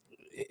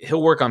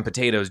 he'll work on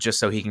potatoes just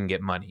so he can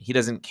get money. He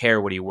doesn't care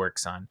what he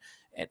works on,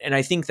 and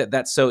I think that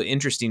that's so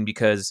interesting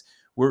because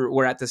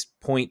we're at this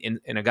point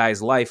in a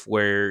guy's life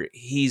where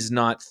he's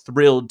not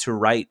thrilled to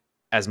write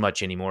as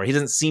much anymore. He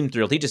doesn't seem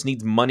thrilled. He just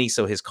needs money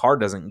so his car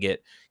doesn't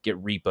get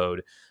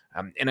repoed.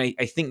 And I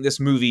think this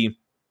movie,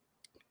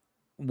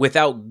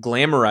 without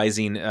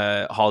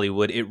glamorizing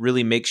Hollywood, it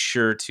really makes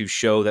sure to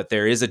show that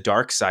there is a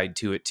dark side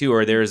to it too,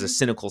 or there is a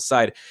cynical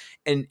side,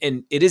 and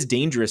it is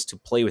dangerous to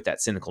play with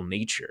that cynical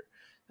nature.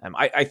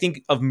 I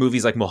think of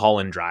movies like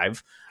Mulholland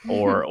Drive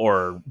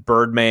or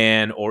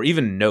Birdman or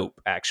even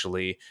Nope,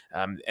 actually,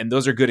 and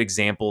those are good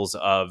examples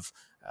of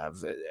a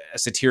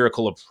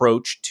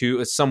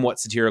somewhat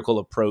satirical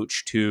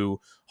approach to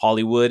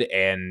Hollywood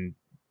and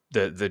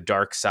the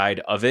dark side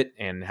of it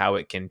and how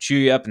it can chew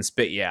you up and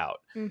spit you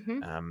out.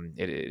 Mm-hmm.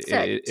 It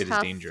is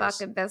Tough dangerous.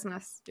 fucking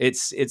business. It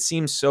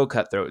seems so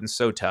cutthroat and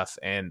so tough,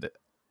 and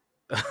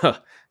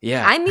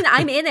yeah. I mean,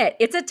 I'm in it.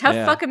 It's a tough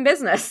Yeah. fucking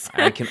business.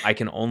 I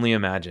can only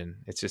imagine.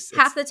 It's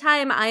Half the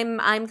time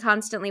I'm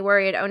constantly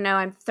worried, oh no,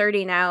 I'm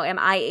 30 now. Am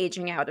I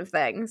aging out of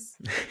things?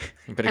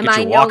 you better Am get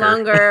I your no walker.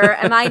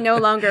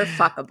 longer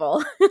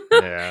fuckable?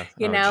 Yeah.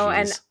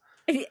 And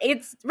geez.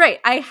 it's right.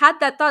 I had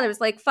that thought. I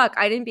was like, fuck,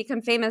 I didn't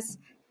become famous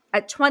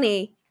at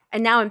 20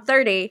 and now I'm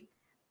 30.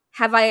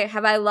 Have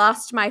I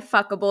lost my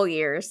fuckable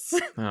years?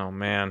 Oh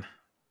man.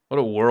 What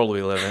a world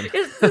we live in.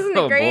 Isn't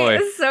it great? Boy.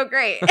 It's so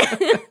great.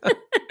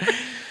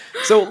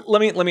 So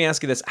let me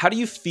ask you this: how do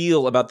you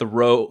feel about the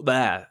role?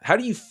 How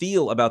do you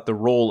feel about the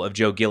role of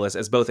Joe Gillis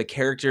as both a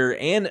character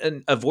and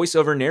a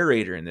voiceover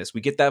narrator in this?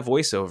 We get that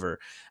voiceover.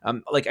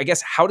 I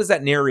guess, how does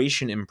that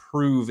narration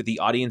improve the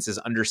audience's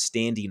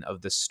understanding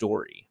of the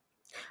story?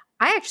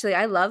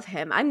 I love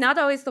him. I'm not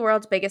always the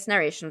world's biggest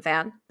narration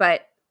fan,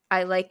 but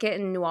I like it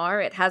in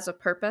noir. It has a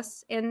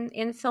purpose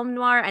in film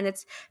noir, and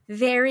it's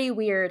very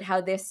weird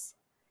how this,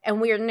 and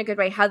weird in a good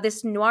way, how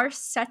this noir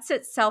sets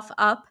itself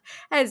up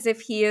as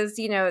if he is,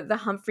 the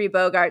Humphrey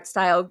Bogart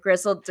style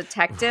grizzled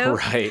detective.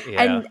 Right.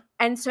 Yeah.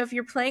 And so if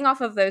you're playing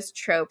off of those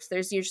tropes,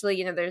 there's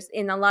usually, there's,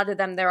 in a lot of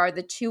them, there are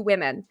the two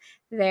women.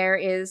 There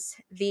is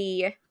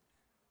the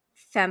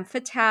femme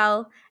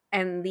fatale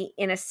and the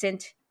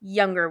innocent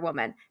younger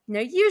woman. Now,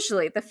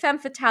 usually the femme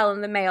fatale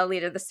and the male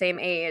lead are the same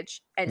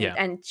age,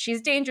 and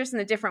she's dangerous in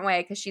a different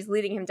way because she's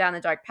leading him down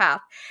a dark path.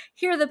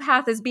 Here, the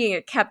path is being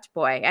a kept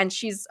boy, and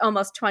she's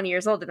almost 20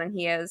 years older than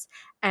he is.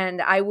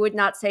 And I would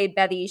not say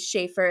Betty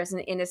Schaefer is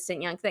an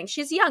innocent young thing.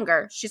 She's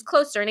younger. She's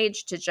closer in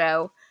age to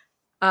Joe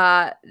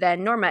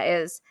than Norma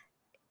is.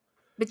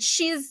 But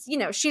she's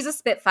a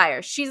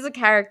spitfire. She's a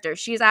character.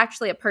 She's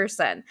actually a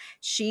person.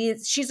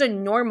 She's a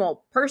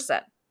normal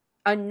person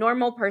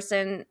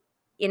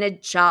in a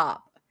job.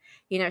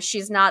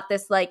 She's not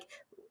this like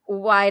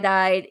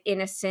wide-eyed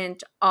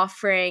innocent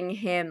offering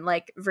him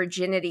like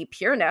virginity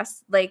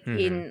pureness like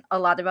in a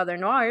lot of other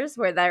noirs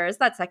where there is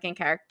that second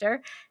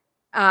character.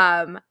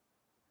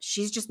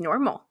 She's just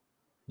normal.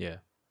 Yeah.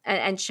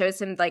 And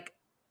shows him like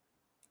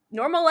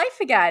normal life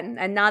again,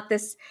 and not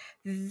this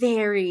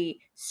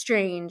very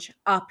strange,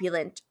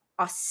 opulent,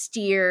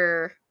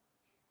 austere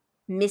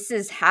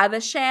Mrs.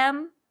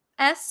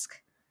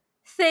 Havisham-esque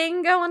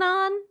thing going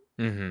on.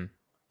 Mm-hmm.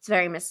 It's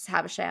very Mrs.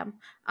 Havisham.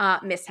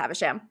 Miss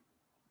Havisham.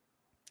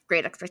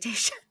 Great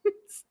Expectations.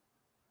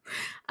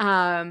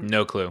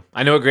 No clue.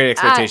 I know what Great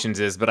Expectations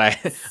is, but I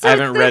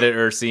haven't read it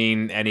or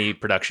seen any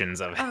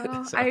productions of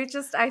it. So.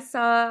 I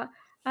saw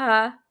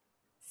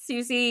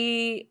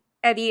Susie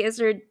Eddie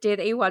Izzard did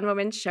a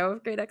one-woman show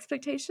of Great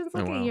Expectations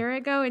like a year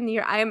ago, and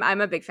I'm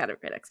a big fan of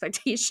Great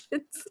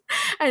Expectations,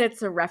 and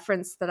it's a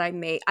reference that I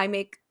make. I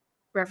make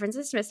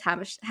references to Miss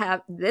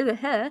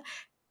Havisham.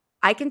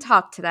 I can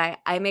talk today.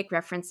 I make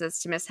references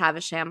to Miss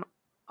Havisham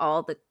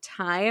all the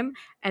time,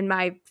 and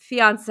my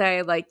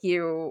fiance, like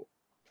you,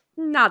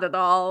 not at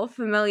all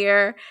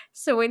familiar.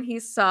 So when he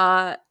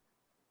saw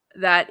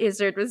that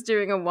Izzard was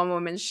doing a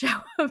one-woman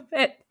show of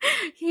it,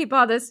 he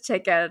bought us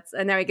tickets,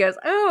 and now he goes,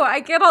 "Oh, I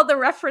get all the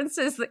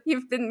references that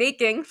you've been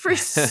making for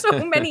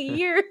so many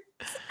years."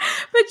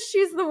 But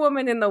she's the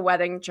woman in the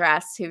wedding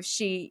dress who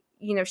she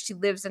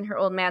lives in her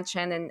old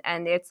mansion,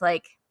 and it's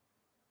like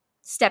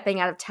stepping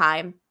out of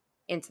time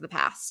into the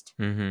past.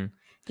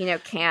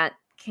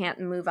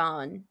 Can't move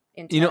on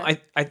into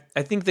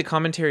I think the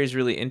commentary is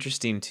really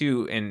interesting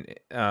too, and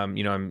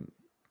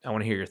I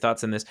want to hear your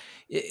thoughts on this.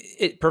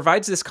 It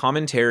provides this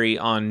commentary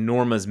on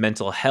Norma's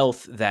mental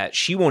health that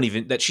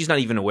she's not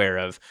even aware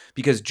of,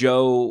 because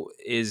Joe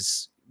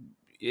is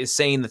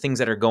saying the things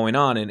that are going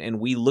on, and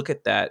we look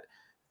at that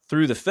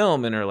through the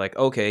film and are like,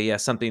 okay, yeah,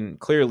 something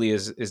clearly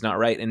is not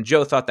right. And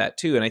Joe thought that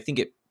too, and I think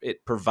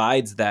it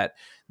provides that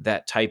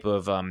type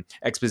of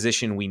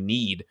exposition we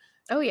need.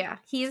 Oh yeah,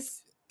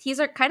 he's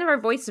our kind of our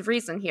voice of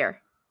reason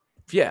here.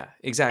 Yeah,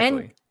 exactly.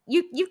 And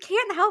you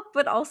can't help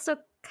but also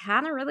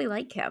kind of really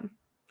like him.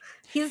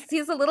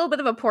 He's a little bit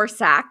of a poor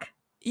sack.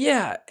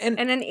 Yeah, and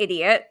an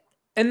idiot.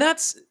 And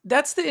that's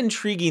the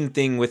intriguing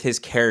thing with his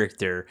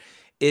character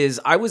is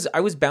I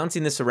was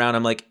bouncing this around.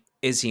 I'm like,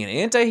 is he an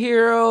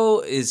anti-hero?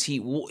 Is he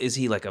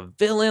like a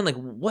villain? Like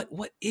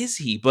what is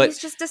he? But he's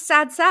just a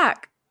sad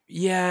sack.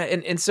 Yeah,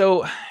 and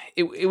so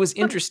it was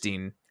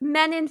interesting.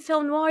 Men in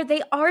film noir,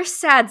 they are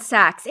sad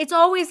sacks. It's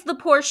always the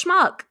poor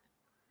schmuck.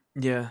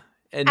 Yeah.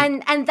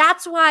 And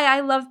that's why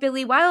I love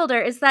Billy Wilder,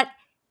 is that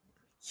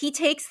he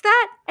takes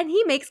that and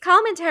he makes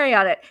commentary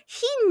on it.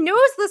 He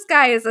knows this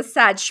guy is a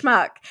sad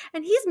schmuck,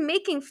 and he's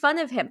making fun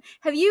of him.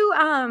 Have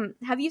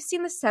you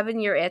seen The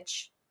 7-Year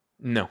Itch?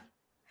 No.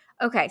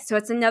 Okay, so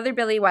it's another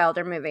Billy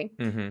Wilder movie.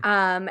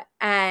 Mm-hmm.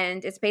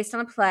 And it's based on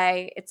a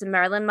play. It's a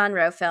Marilyn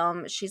Monroe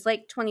film. She's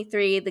like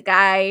 23. The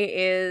guy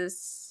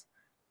is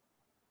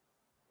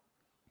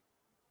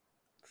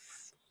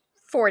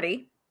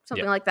 40,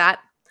 something like that.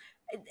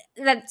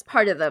 That's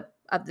part of the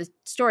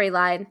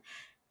storyline.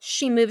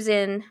 She moves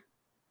in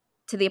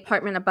to the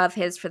apartment above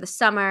his for the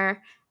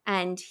summer,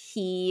 and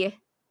he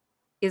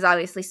is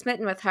obviously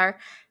smitten with her.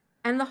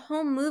 And the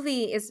whole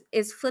movie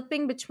is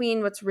flipping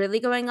between what's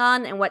really going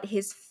on and what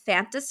his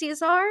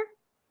fantasies are.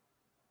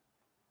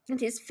 And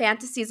his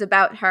fantasies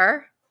about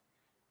her.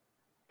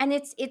 And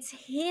it's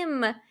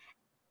him,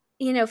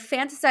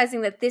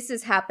 fantasizing that this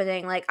is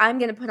happening. Like, I'm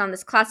going to put on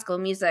this classical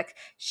music.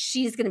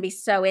 She's going to be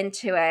so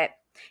into it.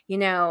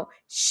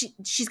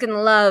 She's going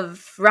to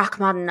love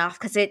Rachmaninoff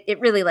because it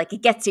really, like,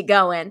 it gets you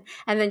going.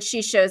 And then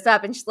she shows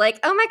up and she's like,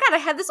 oh my God, I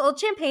have this old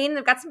champagne and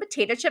I've got some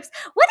potato chips.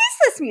 What is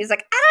this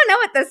music? I don't know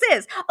what this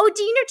is. Oh,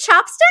 do you know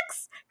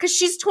Chopsticks? Because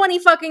she's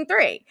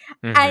 23.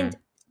 Mm-hmm. And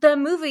the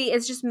movie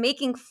is just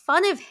making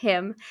fun of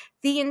him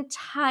the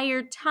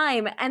entire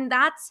time. And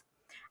that's,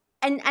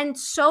 and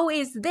so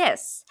is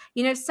this.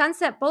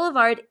 Sunset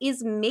Boulevard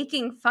is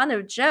making fun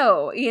of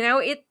Joe.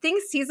 It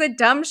thinks he's a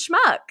dumb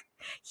schmuck.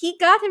 He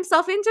got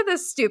himself into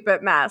this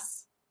stupid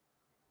mess.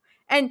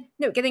 And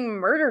no, getting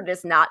murdered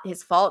is not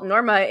his fault.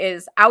 Norma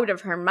is out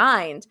of her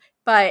mind.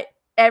 But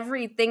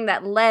everything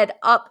that led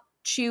up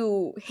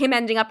to him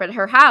ending up at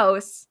her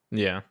house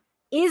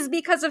is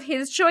because of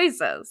his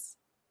choices.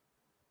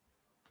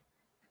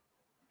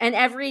 And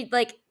every,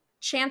 like,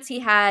 chance he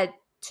had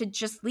to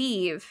just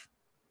leave.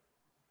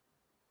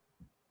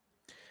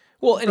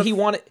 Well, and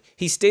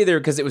he stayed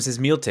there because it was his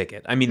meal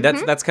ticket. I mean,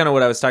 that's kind of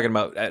what I was talking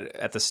about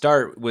at the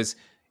start, was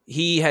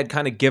he had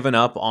kind of given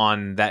up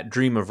on that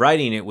dream of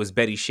writing. It was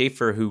Betty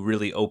Schaefer who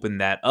really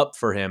opened that up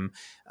for him.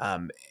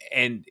 But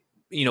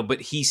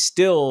he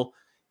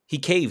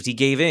caved, he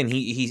gave in.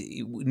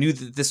 He knew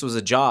that this was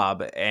a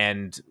job,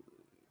 and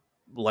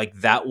like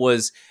that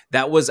was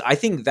I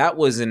think that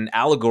was an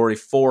allegory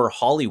for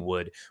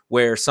Hollywood,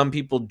 where some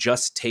people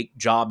just take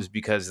jobs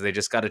because they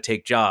just got to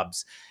take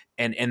jobs.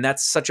 And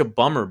that's such a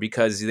bummer,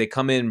 because they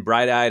come in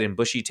bright-eyed and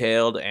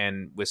bushy-tailed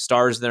and with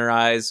stars in their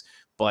eyes.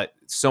 But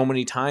so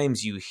many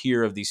times you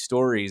hear of these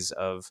stories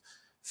of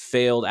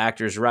failed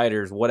actors,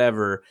 writers,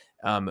 whatever,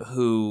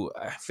 who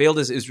failed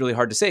is really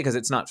hard to say because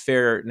it's not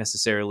fair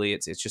necessarily.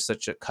 It's just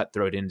such a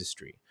cutthroat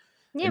industry.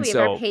 Yeah, And we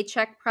have our so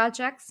paycheck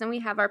projects and we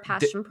have our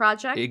passion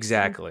projects.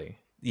 exactly.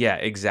 Yeah,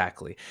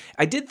 exactly.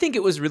 I did think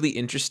it was really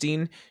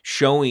interesting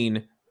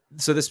showing.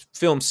 So this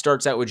film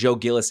starts out with Joe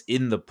Gillis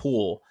in the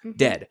pool,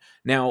 dead.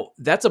 Now,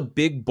 that's a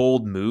big,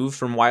 bold move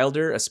from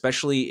Wilder,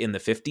 especially in the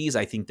 50s.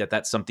 I think that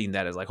that's something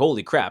that is like,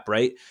 holy crap,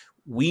 right?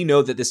 We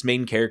know that this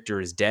main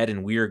character is dead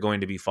and we are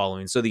going to be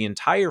following. So the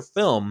entire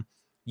film,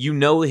 you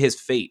know his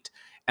fate.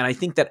 And I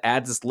think that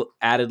adds this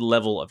added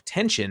level of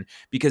tension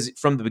because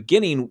from the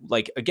beginning,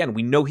 like, again,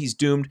 we know he's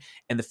doomed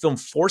and the film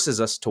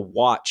forces us to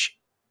watch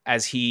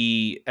as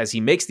he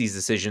makes these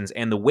decisions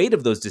and the weight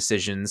of those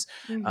decisions,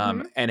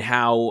 and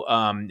how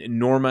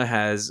Norma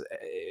has,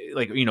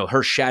 like, you know,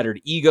 her shattered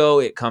ego.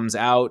 It comes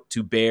out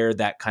to bear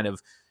that kind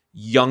of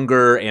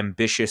younger,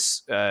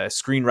 ambitious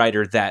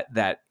screenwriter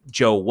that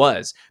Joe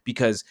was,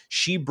 because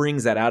she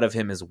brings that out of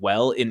him as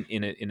well in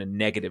a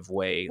negative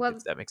way. Well,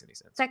 if that makes any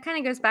sense. That kind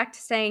of goes back to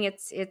saying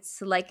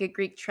it's like a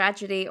Greek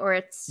tragedy or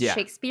it's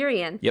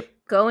Shakespearean. Yep.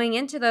 Going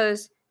into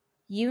those,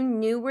 you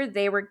knew where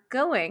they were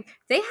going.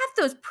 They have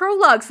those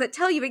prologues that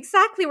tell you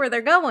exactly where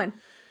they're going.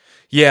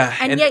 Yeah.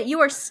 And yet you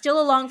are still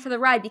along for the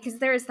ride because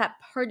there is that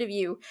part of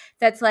you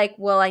that's like,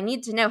 well, I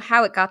need to know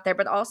how it got there,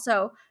 but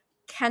also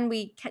can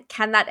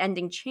that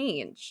ending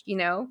change? You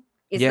know,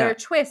 is there a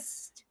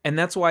twist? And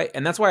that's why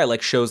I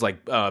like shows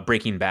like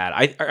Breaking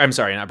Bad. I'm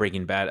sorry, not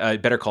Breaking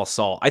Bad. Better Call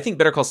Saul. I think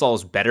Better Call Saul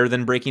is better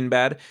than Breaking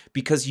Bad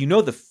because you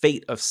know the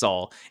fate of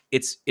Saul.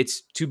 It's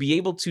to be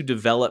able to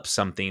develop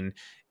something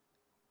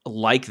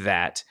like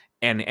that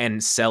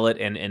and sell it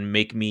and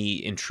make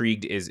me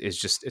intrigued is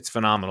just, it's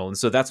phenomenal. And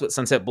so that's what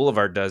Sunset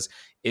Boulevard does,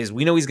 is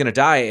we know he's going to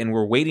die and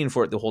we're waiting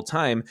for it the whole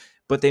time,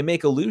 but they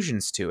make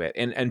allusions to it.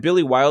 And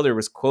Billy Wilder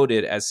was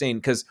quoted as saying,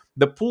 because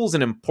the pool's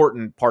an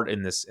important part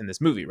in this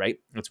movie, right?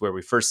 That's where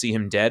we first see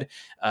him dead.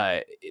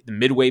 The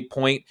midway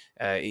point,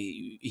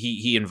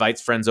 he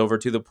invites friends over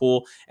to the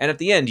pool, and at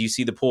the end you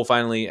see the pool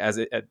finally as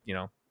it,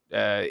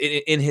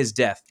 in his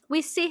death.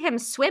 We see him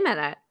swim in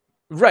it.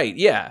 Right,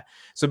 yeah.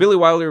 So Billy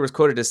Wilder was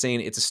quoted as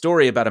saying, it's a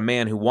story about a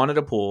man who wanted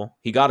a pool,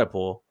 he got a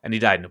pool, and he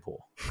died in a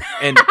pool.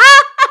 And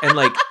and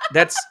like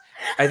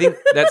I think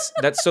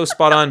that's so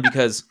spot on,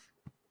 because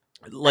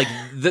like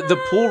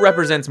the pool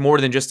represents more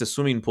than just a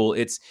swimming pool.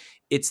 It's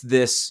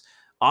this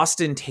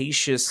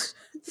ostentatious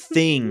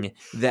thing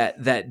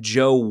that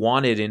Joe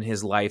wanted in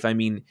his life. I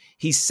mean,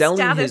 he's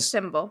selling his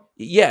symbol.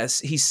 Yes,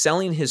 he's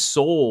selling his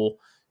soul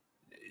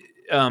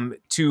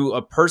to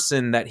a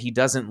person that he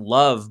doesn't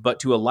love, but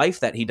to a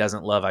life that he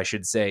doesn't love, I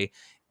should say.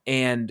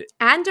 And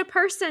a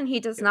person he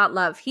does not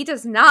love. He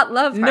does not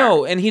love her.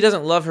 No, and he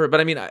doesn't love her.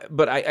 But I mean,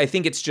 I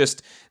think it's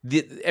just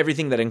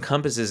everything that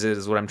encompasses it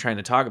is what I'm trying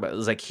to talk about.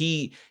 It's like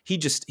he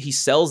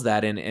sells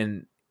that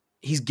and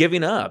he's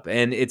giving up.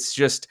 And it's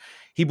just,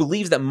 he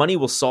believes that money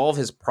will solve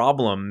his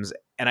problems.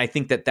 And I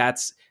think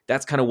that's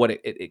kind of what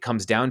it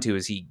comes down to,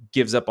 is he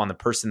gives up on the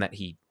person that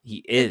he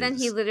is. And then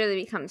he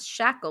literally becomes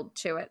shackled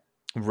to it.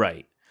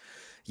 Right.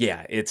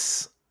 Yeah,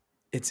 it's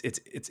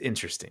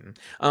interesting.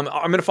 I'm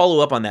going to follow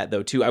up on that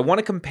though too. I want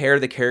to compare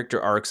the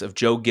character arcs of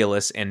Joe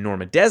Gillis and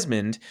Norma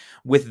Desmond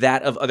with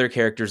that of other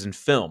characters in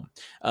film.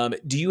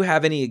 Do you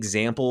have any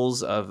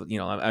examples of,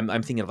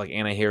 I'm thinking of like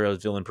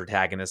anti-heroes, villain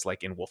protagonists,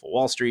 like in Wolf of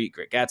Wall Street,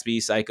 Great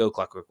Gatsby, Psycho,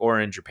 Clockwork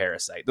Orange, or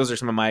Parasite? Those are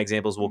some of my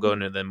examples. We'll go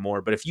into them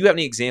more. But if you have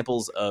any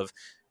examples of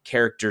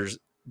characters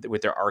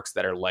with their arcs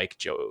that are like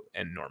Joe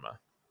and Norma.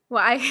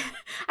 Well,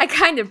 I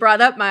kind of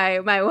brought up my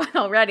one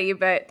already,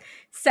 but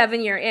 7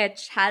 Year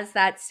Itch has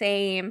that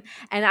same,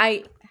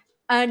 and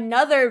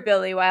another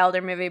Billy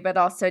Wilder movie, but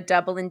also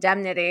Double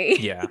Indemnity.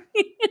 Yeah.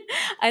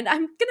 And let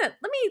me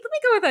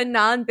go with a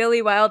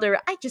non-Billy Wilder.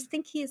 I just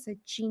think he is a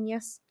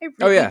genius. I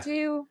really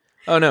do.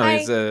 Oh no,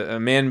 he's a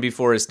man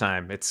before his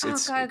time. It's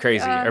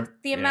crazy.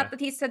 The amount that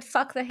he said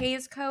 "fuck the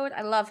Hays Code,"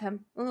 I love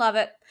him. Love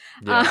it.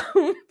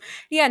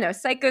 Yeah.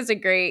 Psycho's a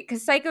great,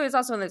 because Psycho is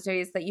also one of those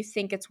movies that you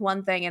think it's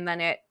one thing and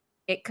then it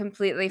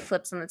completely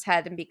flips on its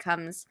head and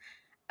becomes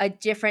a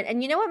different.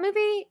 And you know what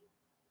movie?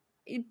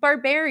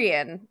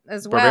 Barbarian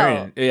as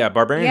well.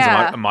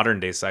 Barbarian's a modern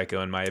day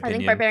Psycho in my opinion. I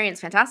think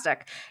Barbarian's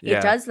fantastic. Yeah.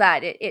 It does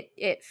that.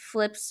 It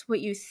flips what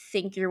you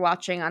think you're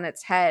watching on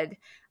its head.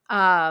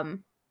 But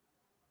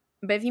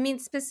if you mean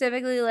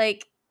specifically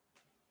like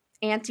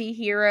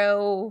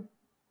anti-hero,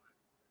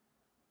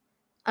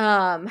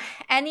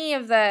 any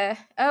of the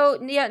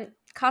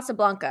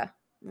Casablanca,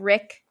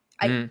 Rick,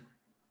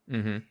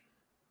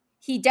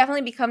 he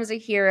definitely becomes a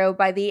hero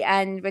by the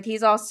end, but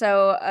he's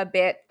also a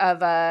bit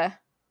of a,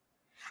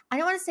 I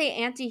don't want to say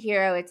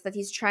anti-hero, it's that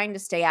he's trying to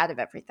stay out of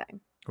everything.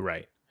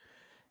 Right.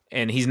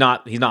 And he's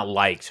not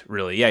liked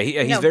really. Yeah,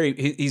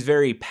 he's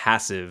very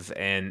passive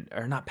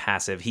or not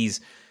passive.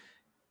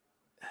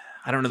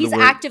 I don't know. He's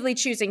actively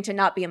choosing to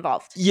not be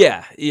involved.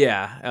 Yeah.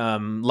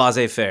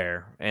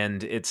 Laissez-faire.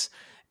 And it's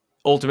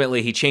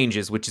ultimately he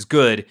changes, which is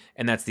good,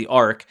 and that's the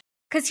arc.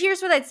 Because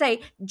here's what I'd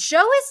say.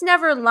 Joe is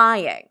never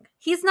lying.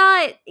 he's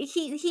not.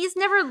 He's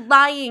never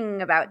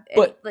lying about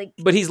it.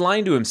 But he's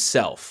lying to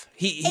himself.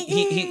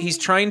 He's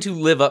trying to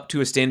live up to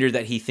a standard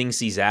that he thinks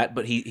he's at,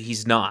 but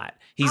he's not.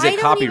 He's a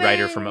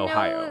copywriter from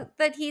Ohio.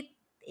 That he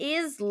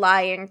is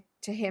lying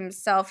to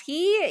himself.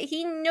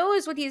 He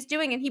knows what he's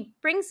doing, and he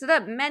brings it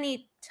up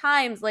many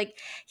times. Like,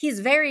 he's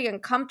very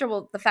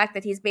uncomfortable with the fact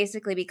that he's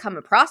basically become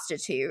a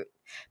prostitute.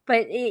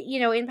 But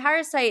in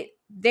Parasite,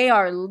 they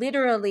are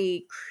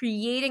literally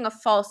creating a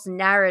false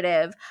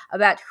narrative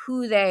about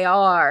who they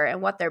are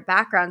and what their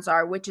backgrounds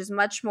are, which is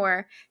much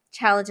more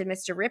talented.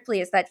 Mr. Ripley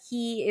is that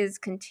he is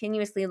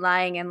continuously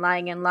lying and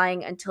lying and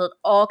lying until it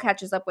all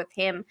catches up with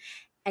him,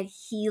 and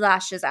he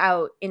lashes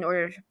out in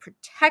order to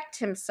protect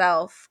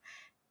himself.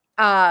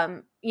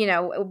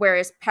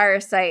 Whereas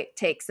Parasite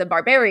takes a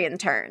barbarian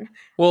turn.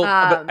 Well,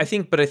 but I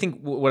think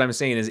what I'm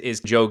saying is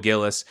Joe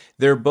Gillis,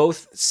 they're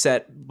both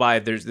set by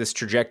there's this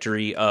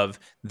trajectory of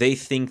they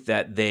think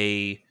that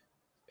they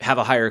have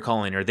a higher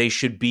calling or they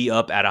should be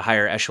up at a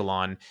higher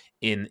echelon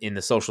in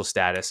the social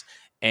status.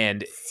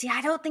 And see,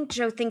 I don't think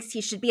Joe thinks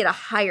he should be at a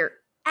higher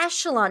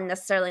echelon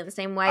necessarily in the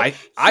same way.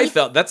 I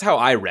felt that's how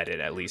I read it,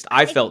 at least.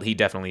 I felt he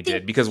definitely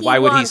did, because why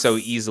would he so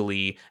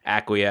easily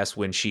acquiesce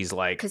when she's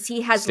like, because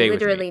he has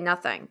literally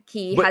nothing.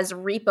 He has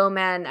Repo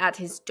Man at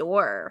his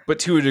door. But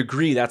to a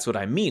degree, that's what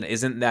I mean.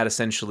 Isn't that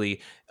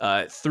essentially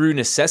through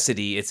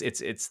necessity?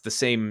 It's the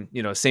same,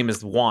 same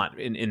as want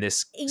in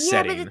this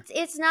setting. Yeah, but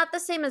it's not the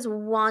same as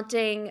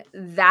wanting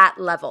that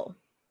level.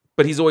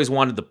 But he's always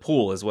wanted the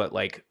pool, is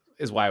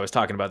why I was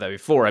talking about that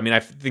before. I mean,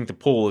 I think the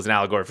pool is an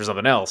allegory for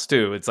something else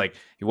too. It's like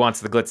he wants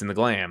the glitz and the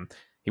glam.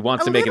 He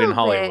wants to make it in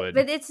Hollywood.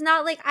 But it's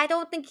not like, I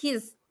don't think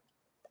he's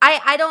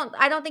I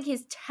don't think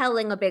he's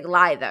telling a big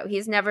lie though.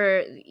 He's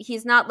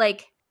not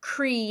like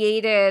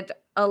created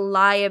a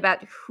lie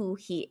about who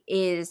he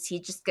is.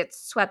 He just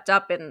gets swept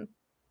up in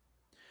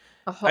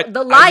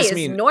the lie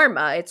is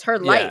Norma. It's her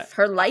life. Yeah.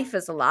 Her life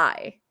is a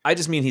lie. I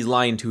just mean he's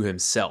lying to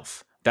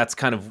himself. That's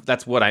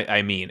what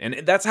I mean.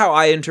 And that's how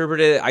I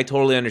interpreted it. I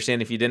totally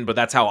understand if you didn't, but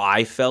that's how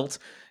I felt.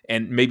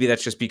 And maybe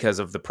that's just because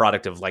of the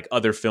product of like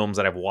other films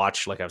that I've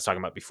watched, like I was talking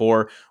about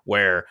before,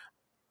 where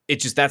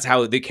that's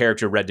how the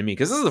character read to me.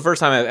 Because this is the first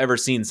time I've ever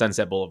seen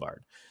Sunset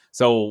Boulevard.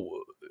 So,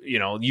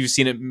 you've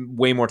seen it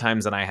way more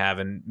times than I have,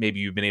 and maybe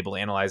you've been able to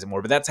analyze it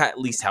more, but that's at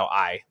least how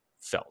I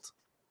felt.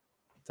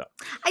 So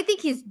I think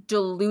he's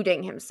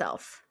deluding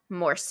himself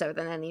more so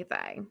than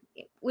anything,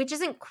 which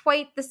isn't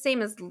quite the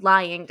same as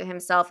lying to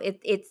himself.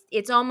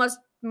 It's almost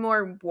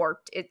more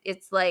warped.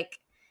 It's like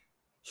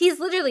he's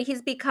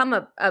become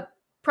a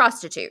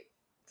prostitute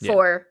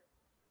for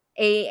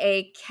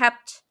a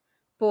kept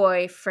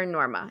boy for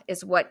Norma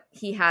is what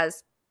he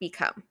has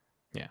become.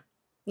 Yeah.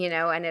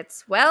 And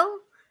it's, well,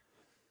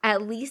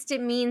 at least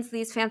it means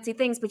these fancy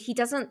things, but he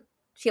doesn't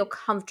feel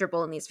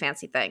comfortable in these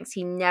fancy things.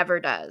 He never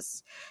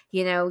does.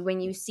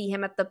 When you see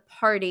him at the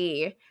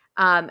party,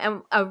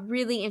 and a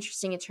really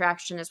interesting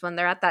interaction is when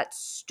they're at that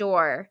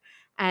store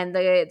and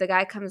the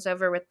guy comes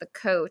over with the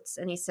coats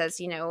and he says,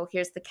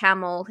 here's the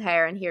camel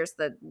hair and here's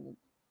the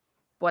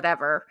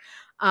whatever.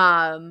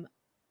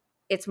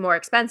 It's more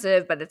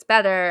expensive, but it's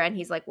better. And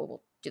he's like, well,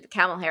 we'll do the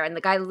camel hair. And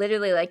the guy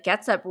literally like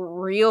gets up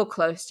real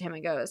close to him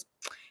and goes,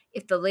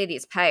 if the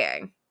lady's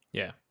paying.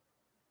 Yeah.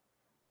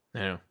 I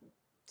know.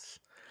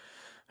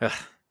 Ugh.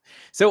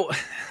 So,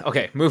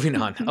 okay, moving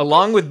on.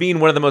 Along with being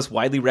one of the most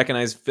widely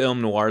recognized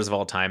film noirs of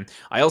all time,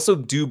 I also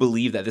do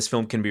believe that this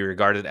film can be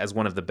regarded as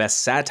one of the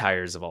best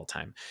satires of all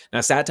time.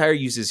 Now, satire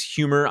uses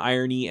humor,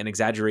 irony, and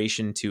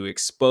exaggeration to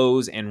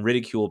expose and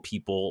ridicule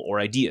people or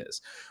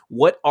ideas.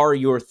 What are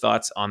your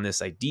thoughts on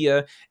this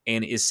idea?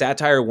 And is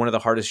satire one of the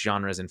hardest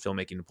genres in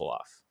filmmaking to pull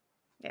off?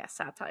 Yeah,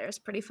 satire is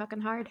pretty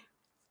fucking hard.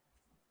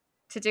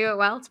 To do it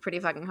well, it's pretty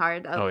fucking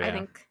hard. Oh,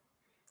 yeah.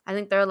 I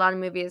think there are a lot of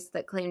movies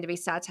that claim to be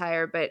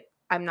satire, but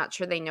I'm not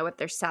sure they know what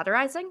they're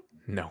satirizing.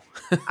 No.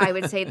 I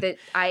would say that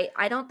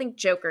I don't think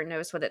Joker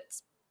knows what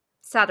it's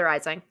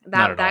satirizing.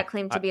 That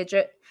claimed to be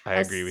I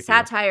agree with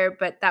satire,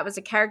 but that was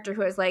a character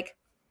who was like,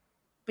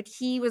 but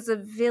he was a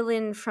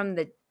villain from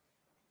the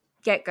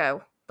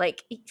get-go.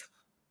 Like,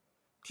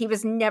 he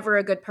was never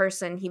a good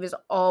person. He was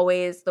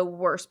always the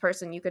worst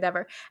person you could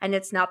ever. And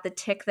it's not the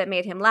tick that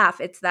made him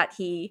laugh. It's that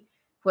he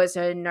was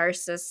a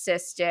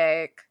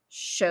narcissistic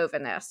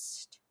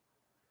chauvinist.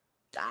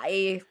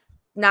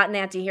 Not an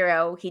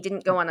anti-hero. He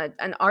didn't go on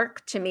an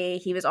arc to me.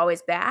 He was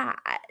always bad.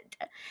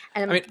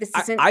 And I mean, this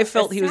isn't I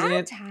felt he was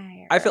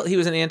I felt he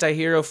was an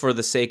anti-hero for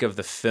the sake of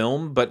the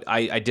film, but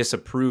I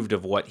disapproved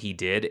of what he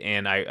did,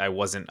 and I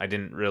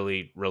didn't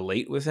really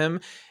relate with him.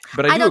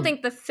 But I don't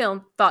think the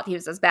film thought he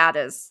was as bad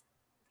as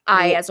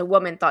I, as a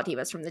woman, thought he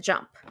was from the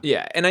jump.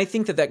 Yeah, and I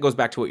think that goes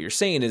back to what you're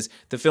saying is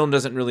the film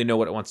doesn't really know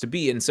what it wants to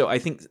be, and so I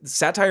think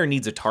satire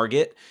needs a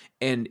target,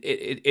 and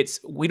it's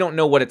we don't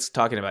know what it's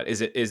talking about.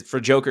 Is for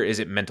Joker? Is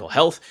it mental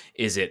health?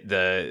 Is it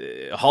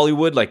the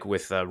Hollywood, like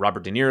with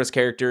Robert De Niro's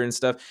character and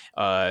stuff,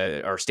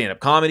 or stand-up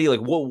comedy?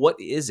 Like what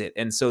is it?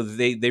 And so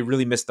they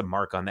really missed the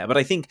mark on that. But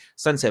I think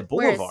Sunset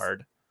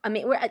Boulevard.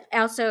 We're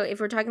also, if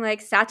we're talking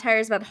like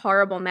satires about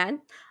horrible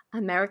men,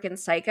 American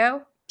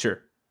Psycho.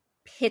 Sure.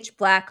 pitch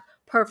black,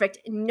 perfect,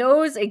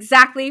 knows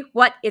exactly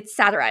what it's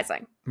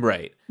satirizing,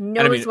 Right. And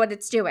I knows mean, what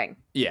it's doing.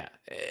 yeah,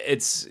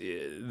 it's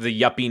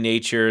the yuppie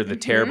nature, the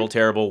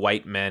terrible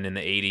white men in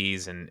the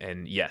 80s,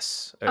 and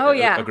yes, Oh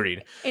yeah,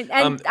 agreed.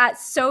 And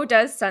so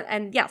does But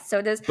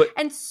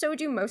and so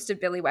do most of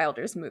Billy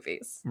Wilder's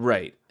movies.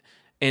 right.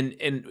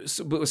 And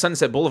so, but with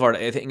Sunset Boulevard,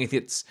 I think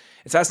it's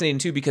fascinating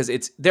too because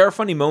there are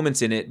funny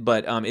moments in it,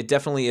 but it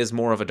definitely is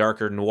more of a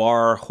darker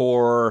noir,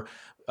 horror,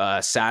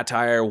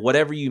 satire,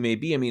 whatever you may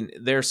be. I mean,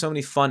 there are so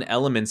many fun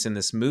elements in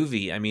this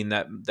movie. I mean,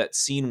 that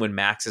scene when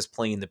Max is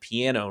playing the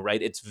piano, right?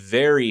 It's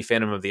very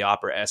Phantom of the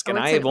Opera esque, and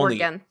It's an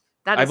organ.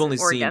 I've only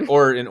seen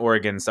or in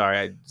Oregon.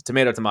 Sorry,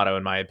 tomato,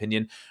 in my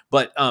opinion.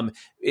 But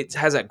it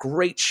has that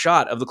great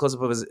shot of the close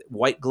up of his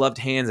white gloved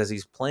hands as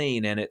he's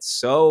playing, and it's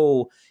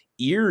so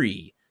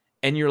eerie.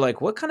 And you're like,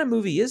 what kind of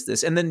movie is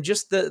this? And then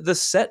just the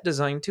set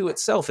design to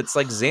itself, it's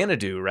like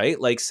Xanadu, right?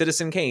 Like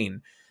Citizen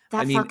Kane.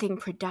 That fucking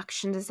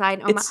production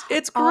design.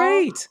 It's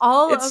great.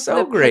 All it's of so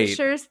the great.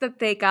 Pictures that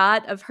they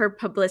got of her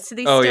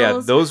publicity Oh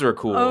stills. yeah, those were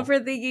cool. Over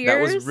the years. That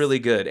was really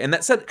good. And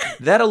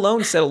that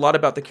alone said a lot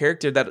about the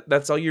character.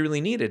 That's all you really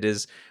needed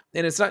is,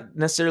 and it's not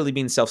necessarily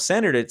being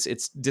self-centered,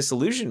 it's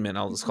disillusionment,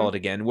 I'll just call it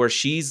again, where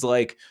she's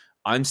like,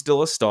 I'm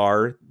still a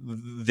star.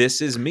 This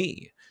is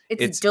me.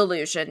 It's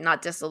delusion,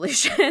 not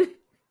disillusion.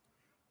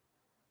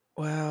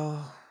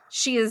 Well,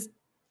 she is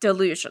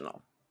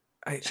delusional.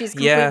 She's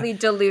completely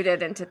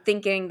deluded into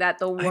thinking that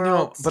the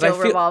world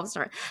revolves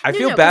around her. I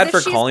feel bad for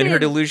calling her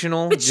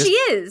delusional. But she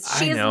is.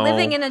 She is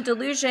living in a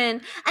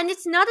delusion. And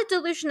it's not a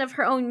delusion of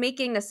her own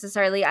making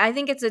necessarily. I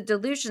think it's a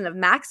delusion of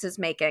Max's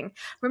making.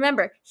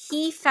 Remember,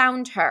 he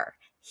found her.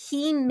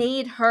 He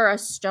made her a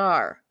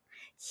star.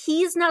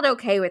 He's not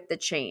okay with the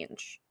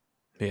change.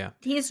 Yeah.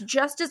 He's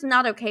just as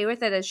not okay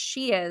with it as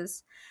she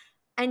is.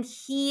 And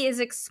he is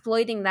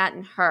exploiting that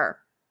in her.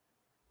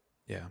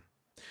 Yeah.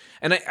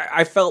 And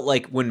I felt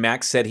like when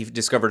Max said he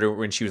discovered her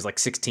when she was like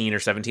 16 or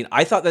 17,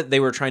 I thought that they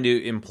were trying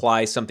to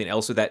imply something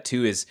else with that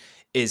too, is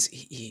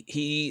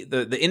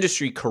the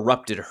industry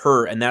corrupted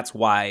her, and that's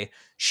why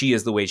she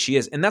is the way she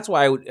is. And that's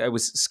why I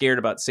was scared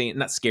about saying,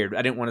 not scared,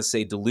 I didn't want to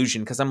say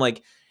delusion, because I'm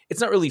like, it's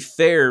not really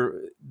fair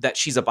that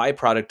she's a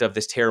byproduct of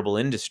this terrible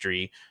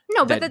industry.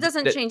 No, but that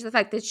doesn't change the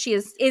fact that she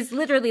is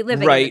literally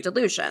living in a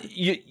delusion.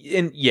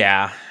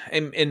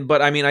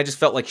 But I mean, I just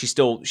felt like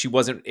she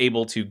wasn't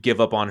able to give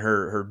up on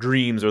her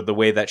dreams or the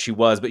way that she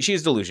was, but she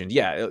is delusioned.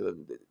 Yeah,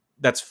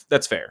 that's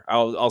fair.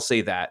 I'll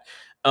say that.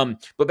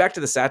 But back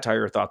to the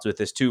satire thoughts with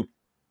this too.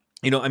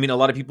 You know, I mean, a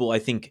lot of people, I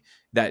think,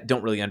 that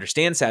don't really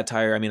understand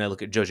satire. I mean, I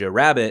look at Jojo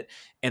Rabbit,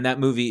 and that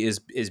movie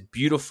is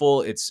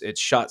beautiful. It's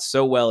shot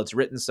so well. It's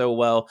written so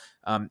well.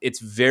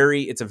 It's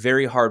a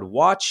very hard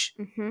watch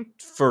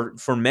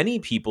for many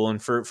people,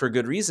 and for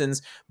good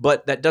reasons.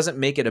 But that doesn't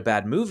make it a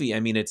bad movie. I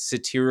mean, it's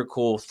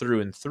satirical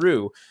through and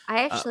through.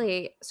 I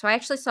actually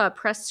saw a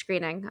press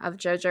screening of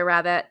Jojo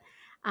Rabbit,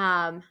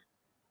 and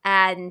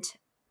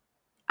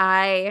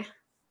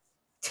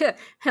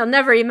he'll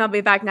never email me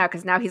back now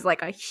because now he's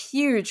like a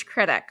huge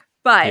critic.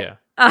 But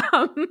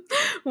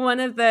one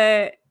of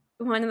the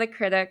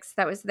critics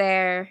that was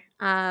there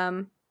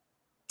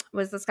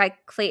was this guy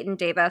Clayton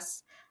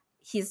Davis.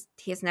 He's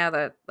now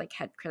the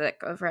head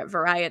critic over at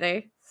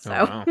Variety.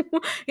 So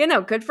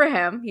good for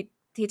him.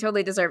 He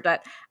totally deserved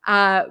it.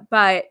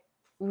 But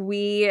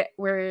we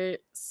were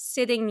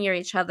sitting near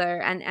each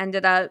other and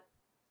ended up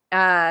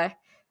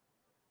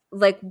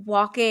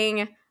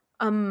walking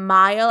a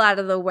mile out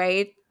of the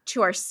way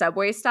to our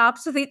subway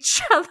stops with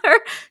each other,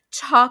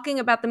 talking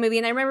about the movie.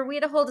 And I remember we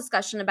had a whole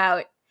discussion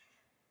about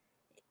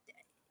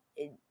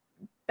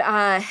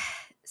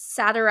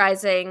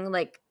satirizing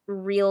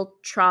real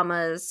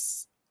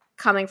traumas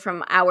coming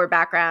from our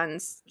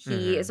backgrounds.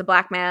 He is a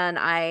Black man.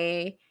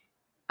 I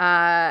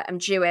am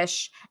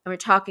Jewish, and we're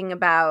talking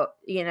about,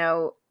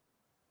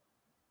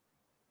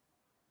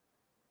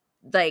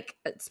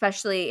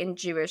 especially in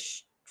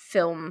Jewish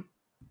film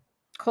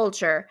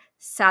culture,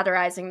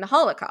 satirizing the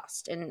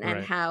Holocaust and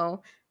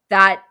how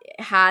that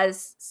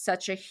has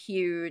such a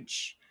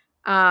huge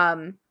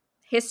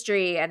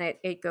history, and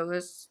it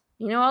goes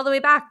all the way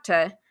back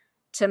to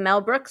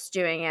Mel Brooks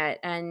doing it,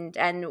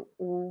 and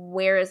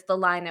where is the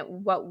line at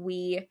what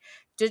we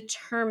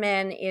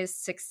determine is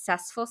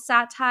successful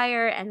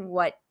satire and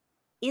what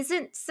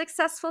isn't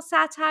successful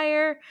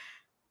satire.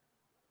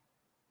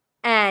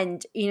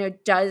 And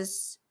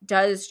does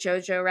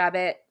Jojo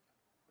Rabbit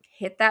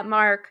hit that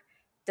mark?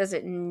 Does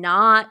it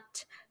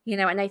not?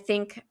 And I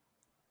think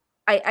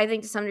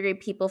to some degree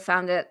people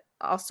found it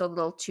also a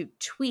little too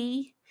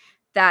twee,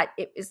 that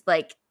it was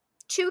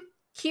too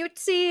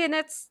cutesy in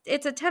its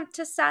attempt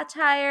to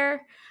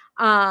satire.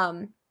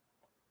 And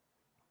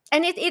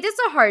it is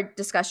a hard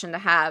discussion to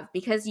have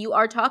because you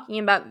are talking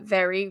about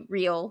very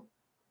real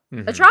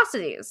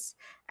atrocities.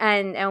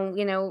 And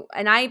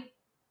I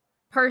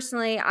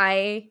personally,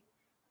 I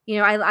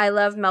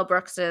love Mel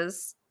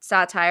Brooks's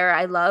satire.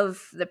 I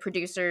love the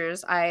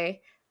producers. I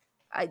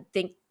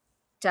think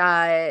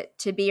To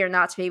Be or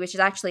Not to Be, which is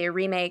actually a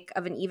remake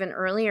of an even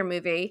earlier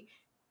movie,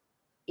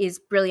 is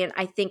brilliant.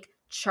 I think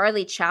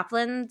Charlie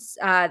Chaplin's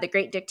The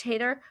Great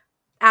Dictator.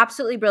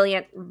 Absolutely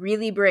brilliant,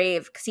 really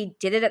brave, because he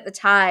did it at the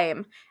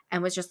time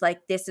and was just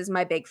like, this is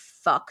my big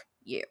fuck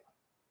you.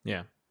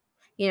 Yeah.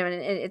 You know, and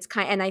it's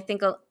and I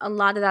think a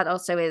lot of that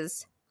also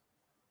is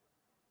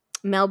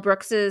Mel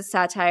Brooks's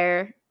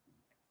satire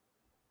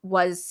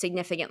was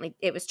significantly,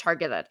 it was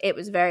targeted. It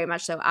was very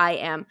much so, I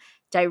am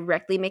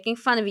directly making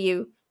fun of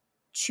you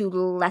to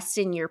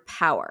lessen your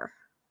power.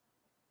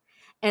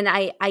 And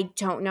I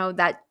don't know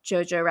that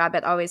Jojo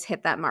Rabbit always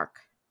hit that mark.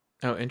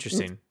 Oh,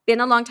 interesting. It's been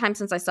a long time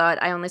since I saw it.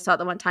 I only saw it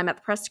the one time at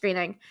the press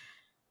screening.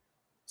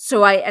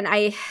 So I'm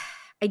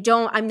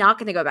not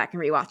going to go back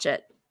and rewatch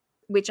it,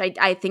 which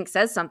I think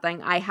says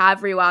something. I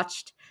have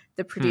rewatched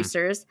The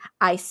Producers.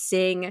 I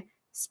sing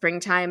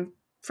Springtime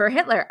for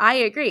Hitler. I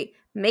agree.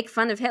 Make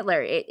fun of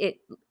Hitler.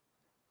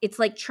 It's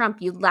like Trump.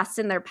 You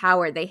lessen their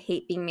power. They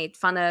hate being made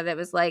fun of. It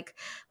was like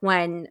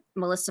when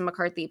Melissa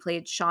McCarthy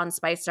played Sean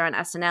Spicer on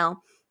SNL,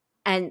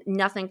 and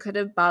nothing could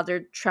have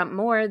bothered Trump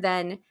more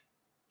than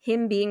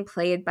him being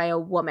played by a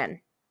woman.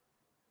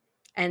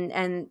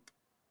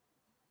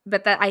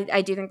 But that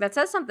I do think that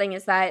says something,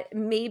 is that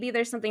maybe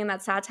there's something in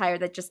that satire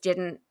that just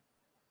didn't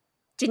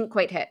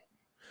quite hit.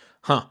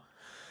 Huh.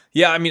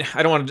 Yeah, I mean,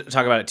 I don't want to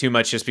talk about it too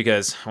much just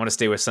because I want to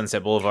stay with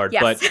Sunset Boulevard.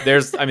 Yes. But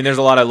there's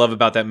a lot I love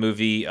about that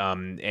movie.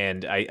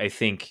 And I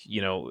think,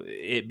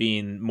 it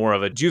being more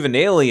of a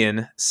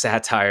juvenalian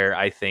satire,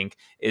 I think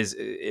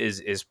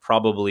is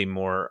probably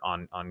more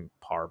on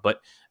par.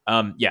 But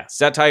yeah,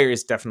 satire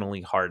is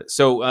definitely hard.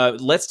 So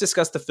let's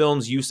discuss the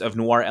film's use of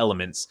noir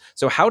elements.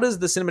 So how does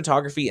the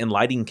cinematography and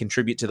lighting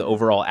contribute to the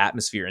overall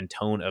atmosphere and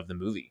tone of the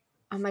movie?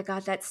 Oh my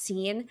God, that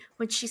scene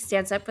when she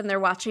stands up when they're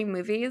watching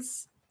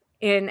movies.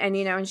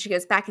 And she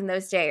goes, back in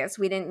those days,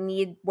 we didn't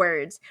need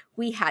words.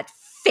 We had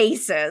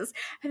faces.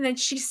 And then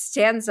she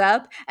stands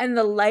up and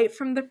the light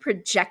from the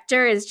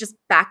projector is just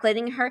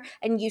backlighting her.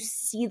 And you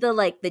see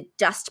the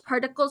dust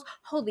particles.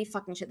 Holy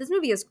fucking shit. This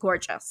movie is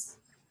gorgeous.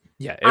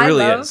 Yeah, it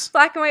really I love is.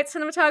 black and white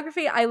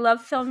cinematography. I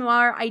love film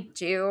noir. I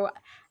do.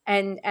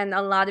 And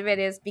a lot of it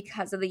is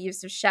because of the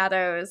use of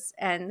shadows.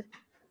 And,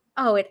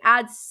 it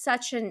adds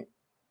such an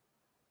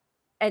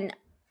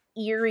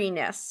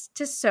eeriness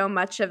to so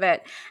much of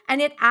it. And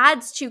it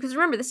adds to, because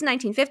remember, this is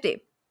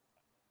 1950.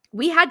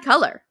 We had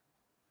color.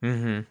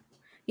 Mm-hmm.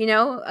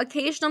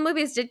 Occasional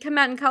movies did come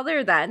out in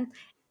color then.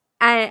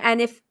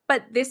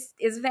 But this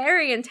is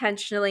very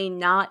intentionally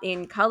not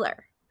in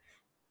color.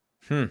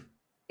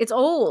 It's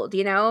old,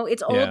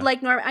 it's old. Yeah.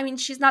 Like Norm. I mean,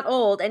 she's not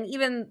old. And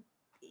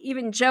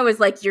even Joe is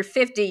like, you're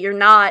 50, you're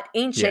not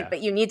ancient,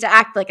 but you need to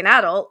act like an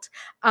adult.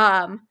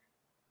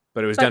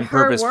 But it was done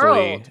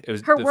purposefully.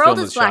 Her world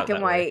is black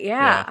and white.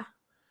 Yeah.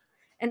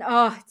 And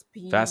it's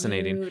beautiful.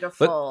 Fascinating.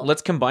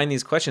 Let's combine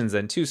these questions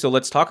then too. So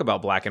let's talk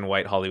about black and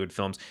white Hollywood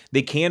films.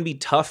 They can be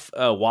tough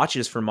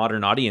watches for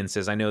modern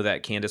audiences. I know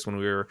that Candace, when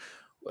we were,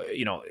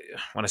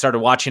 when I started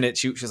watching it,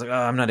 she was like, "Oh,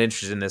 I'm not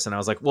interested in this," and I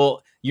was like,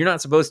 "Well, you're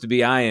not supposed to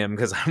be. I am,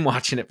 because I'm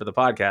watching it for the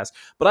podcast."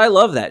 But I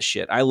love that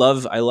shit. I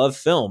love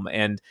film,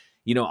 and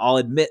I'll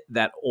admit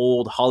that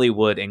old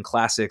Hollywood and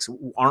classics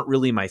aren't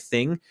really my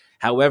thing.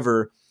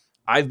 However,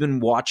 I've been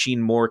watching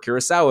more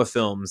Kurosawa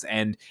films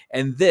and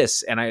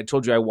I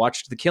told you I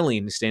watched The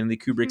Killing, Stanley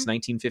Kubrick's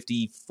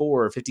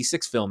 1954 or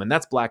 56 film, and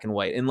that's black and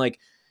white. And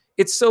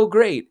it's so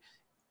great.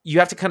 You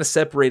have to kind of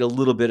separate a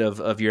little bit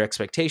of your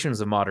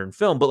expectations of modern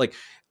film, but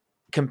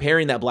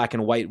comparing that black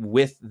and white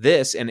with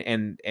this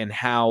and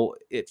how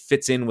it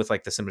fits in with the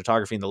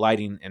cinematography and the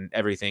lighting and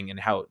everything, and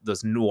how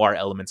those noir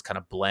elements kind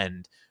of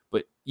blend.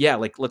 But yeah,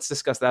 let's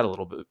discuss that a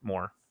little bit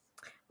more.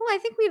 Well, I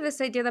think we have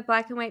this idea that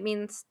black and white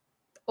means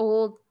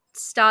old,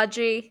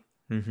 stodgy.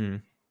 Mm-hmm.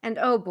 And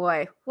oh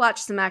boy,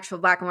 watch some actual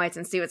black and whites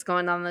and see what's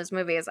going on in those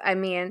movies. I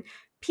mean,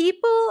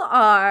 people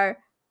are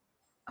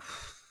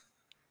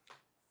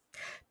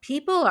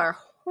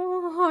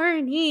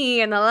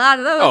horny in a lot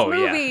of those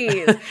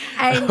movies. Yeah.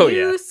 And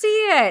you see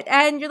it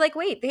and you're like,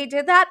 wait, they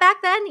did that back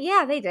then?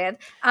 Yeah, they did.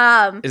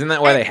 Isn't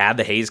that why they had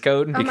the Hays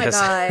Code? Oh my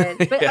God.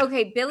 But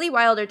okay, Billy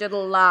Wilder did a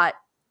lot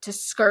to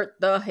skirt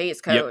the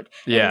Hays Code.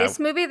 Yep. Yeah. In this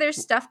movie, there's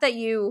stuff that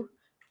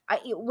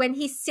when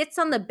he sits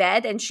on the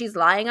bed and she's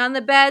lying on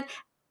the bed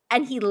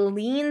and he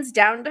leans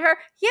down to her,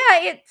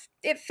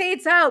 it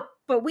fades out.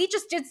 But we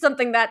just did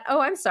something that,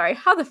 I'm sorry,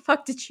 how the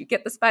fuck did you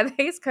get this by the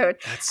Hays Code?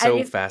 That's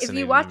so fascinating. If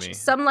you watch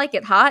Some Like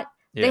It Hot,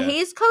 the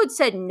Hays Code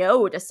said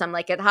no to Some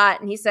Like It Hot.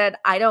 And he said,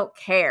 I don't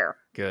care.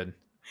 Good.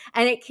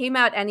 And it came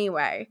out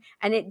anyway.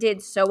 And it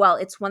did so well.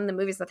 It's one of the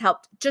movies that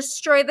helped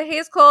destroy the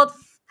Hays Code.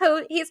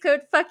 Hays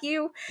Code, fuck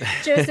you,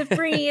 Joseph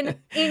Green,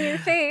 in your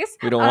face.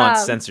 We don't want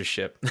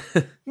censorship.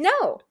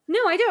 No,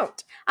 I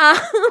don't.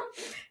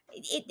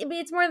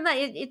 It's more than that.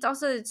 It's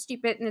also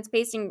stupid, and it's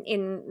based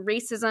in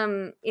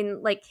racism,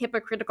 in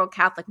hypocritical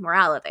Catholic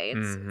morality.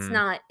 It's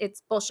not. It's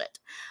bullshit.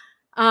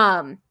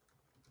 But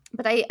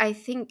I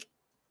think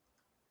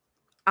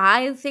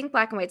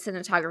black and white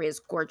cinematography is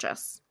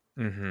gorgeous.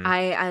 Mm-hmm.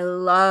 I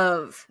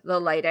love the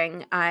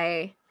lighting.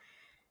 I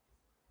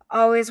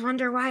always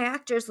wonder why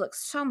actors look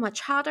so much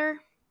hotter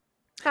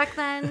back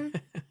then.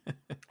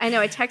 I know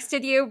I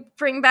texted you,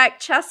 bring back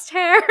chest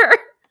hair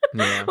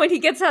Yeah. when he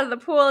gets out of the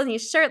pool and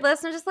he's shirtless.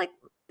 And I'm just like,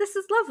 this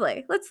is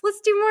lovely. Let's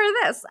do more of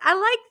this. I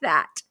like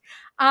that.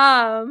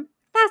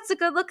 That's a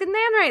good looking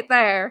man right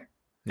there.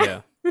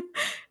 Yeah.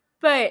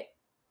 But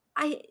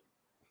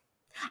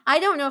I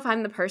don't know if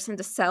I'm the person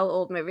to sell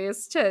old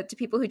movies to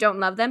people who don't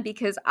love them,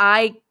 because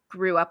I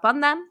grew up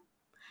on them,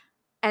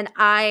 and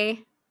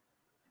I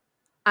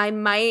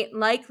might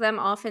like them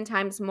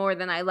oftentimes more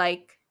than I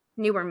like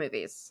newer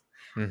movies.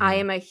 Mhm. I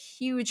am a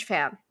huge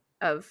fan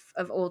of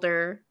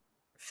older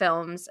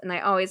films, and I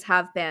always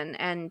have been,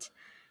 and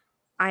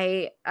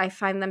I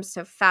find them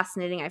so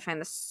fascinating. I find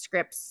the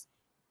scripts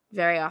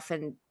very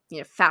often,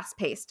 fast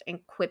paced and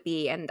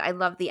quippy, and I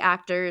love the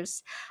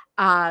actors.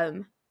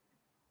 And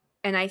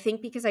I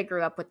think because I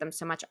grew up with them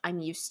so much, I'm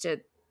used to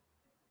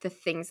the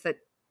things that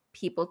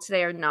people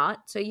today are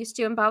not so used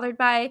to and bothered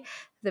by,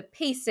 the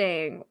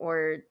pacing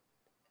or,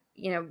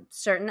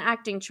 certain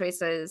acting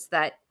choices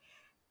that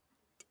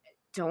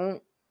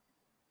don't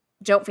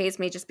faze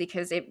me, just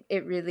because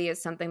it really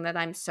is something that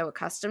I'm so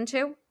accustomed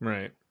to,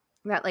 Right.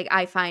 that like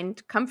I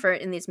find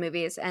comfort in these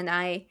movies. And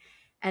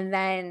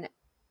then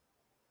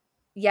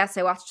yes,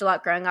 I watched a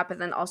lot growing up,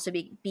 and then also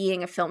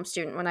being a film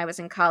student when I was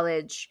in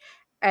college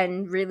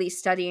and really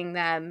studying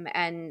them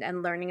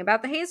and learning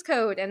about the Hays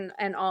Code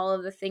and all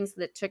of the things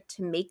that it took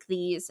to make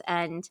these,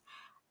 and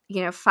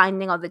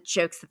finding all the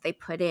jokes that they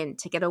put in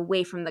to get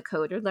away from the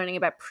code, or learning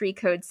about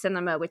pre-code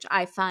cinema, which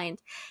I find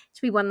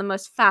to be one of the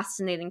most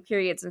fascinating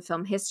periods in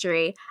film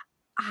history.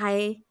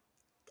 I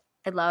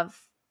love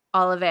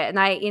all of it. And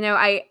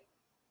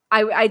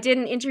I did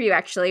an interview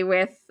actually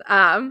with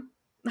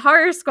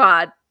Horror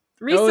Squad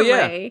recently. Oh,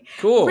 yeah.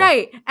 Cool.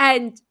 Right.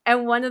 And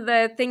one of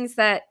the things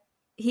that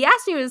he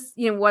asked me was,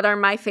 what are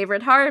my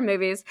favorite horror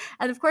movies?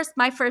 And of course,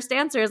 my first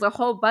answer is a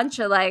whole bunch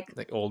of like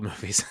old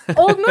movies.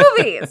 Old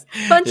movies.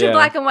 Bunch Yeah. of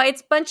black and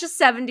whites, bunch of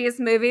 70s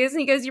movies. And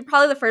he goes, you're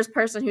probably the first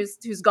person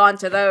who's gone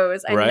to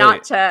those, and Right.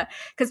 not to,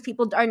 because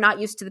people are not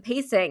used to the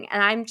pacing.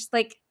 And I'm just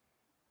like,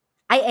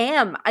 I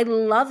am. I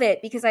love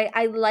it, because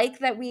I like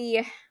that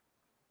we,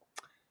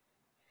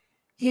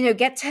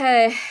 get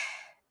to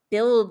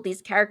build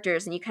these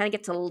characters, and you kind of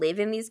get to live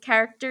in these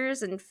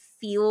characters and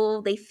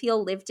they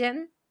feel lived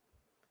in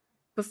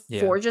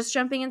before just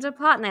jumping into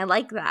plot. And I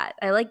like that.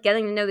 I like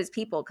getting to know these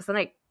people, because then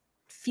I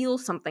feel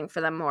something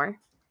for them more.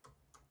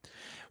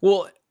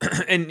 Well,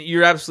 and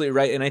you're absolutely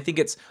right. And I think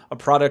it's a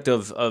product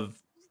of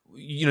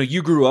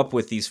you grew up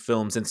with these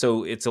films, and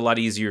so it's a lot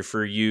easier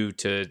for you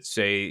to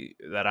say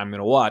that I'm going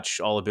to watch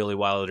all of Billy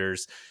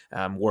Wilder's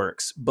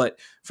works. But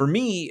for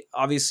me,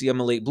 obviously, I'm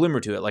a late bloomer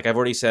to it. Like I've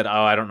already said,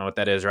 I don't know what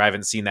that is, or I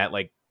haven't seen that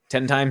like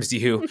 10 times to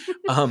you.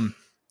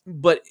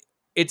 But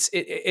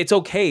it's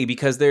okay,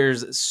 because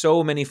there's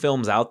so many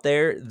films out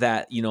there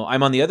that,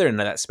 I'm on the other end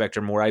of that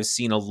spectrum, where I've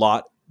seen a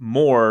lot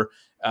more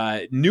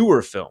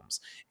newer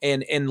films,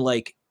 and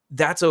like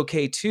that's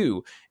okay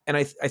too. And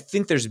I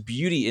think there's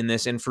beauty in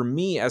this. And for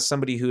me, as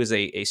somebody who is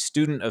a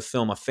student of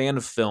film, a fan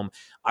of film,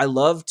 I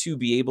love to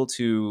be able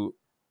to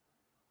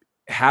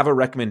have a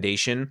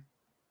recommendation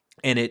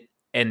and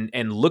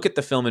look at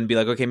the film and be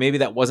like, okay, maybe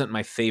that wasn't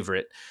my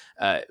favorite.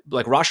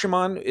 Like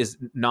Rashomon is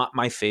not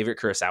my favorite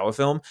Kurosawa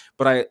film,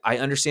 but I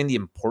understand the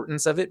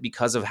importance of it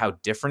because of how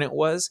different it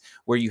was,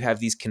 where you have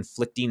these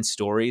conflicting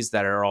stories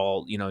that are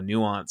all,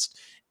 nuanced.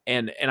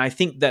 And I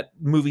think that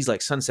movies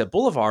like Sunset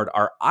Boulevard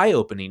are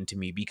eye-opening to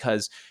me,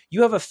 because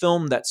you have a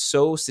film that's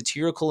so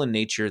satirical in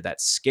nature,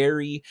 that's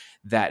scary,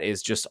 that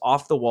is just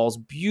off the walls,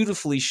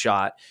 beautifully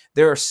shot.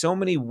 There are so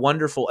many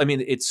wonderful,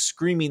 it's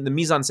screaming. The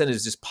mise-en-scène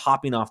is just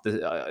popping off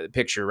the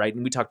picture, right?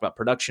 And we talked about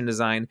production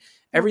design.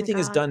 Everything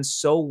is done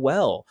so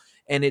well.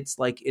 And it's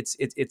like,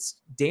 it's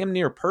damn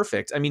near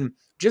perfect.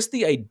 Just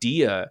the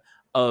idea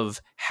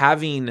of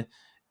having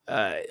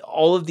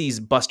all of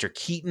these, Buster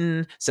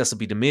Keaton, Cecil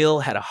B.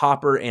 DeMille, Hedda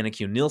Hopper, Anna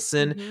Q.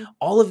 Nilsson,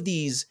 all of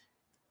these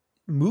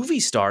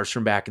movie stars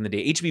from back in the day.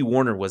 H.B.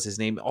 Warner was his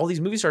name. All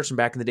these movie stars from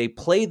back in the day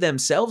play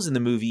themselves in the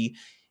movie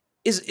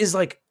is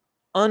like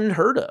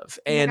unheard of.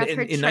 And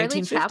in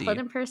 1950, Chaplin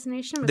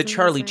impersonation was the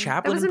Charlie amazing.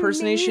 Chaplin That was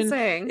impersonation,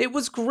 amazing. it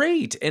was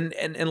great.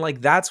 And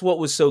like that's what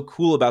was so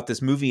cool about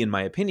this movie, in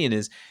my opinion,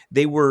 is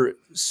they were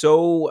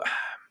so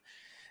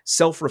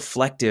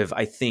self-reflective,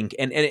 I think,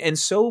 and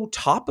so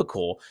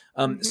topical.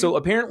 So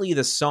apparently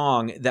the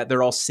song that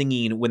they're all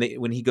singing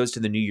when he goes to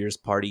the New Year's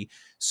party,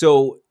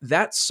 so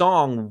that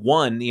song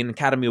won the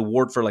Academy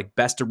Award for like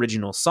Best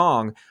Original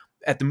Song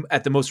at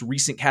the most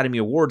recent Academy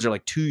Awards, or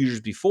like 2 years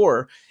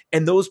before.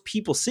 And those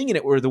people singing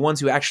it were the ones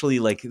who actually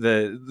like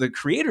the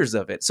creators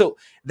of it. So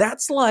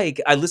that's like,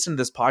 I listened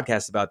to this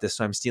podcast about this,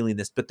 so I'm stealing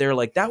this, but they're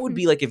like, that would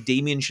be like if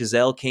Damien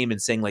Chazelle came and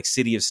sang like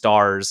City of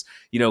Stars,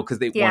 because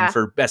they won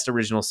for Best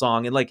Original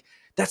Song. And like,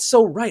 that's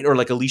so right. Or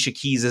like Alicia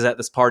Keys is at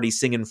this party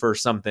singing for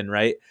something,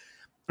 right?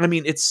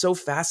 It's so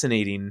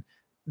fascinating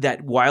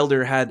that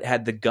Wilder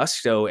had the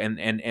gusto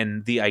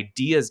and the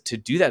ideas to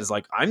do that. Is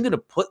like, I'm going to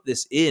put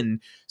this in,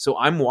 so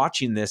I'm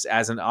watching this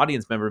as an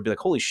audience member and be like,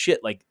 holy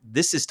shit, like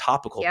this is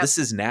topical. This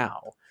is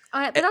now.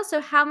 But also,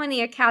 how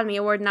many Academy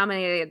Award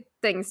nominated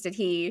things did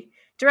he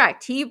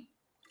direct. He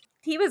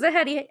was a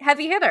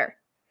heavy hitter.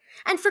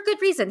 And for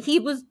good reason. He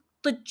was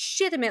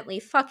legitimately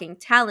fucking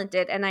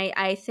talented. And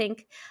I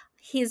think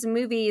his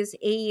movies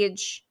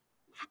age,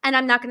 and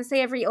I'm not going to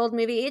say every old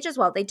movie ages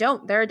well. They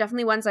don't. There are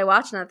definitely ones I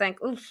watch and I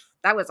think, oof,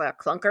 that was a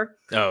clunker.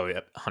 Oh,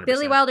 yeah, 100%.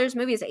 Billy Wilder's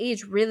movies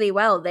age really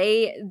well.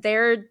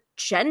 Their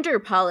gender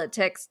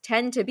politics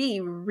tend to be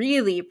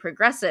really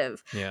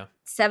progressive. Yeah.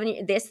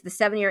 The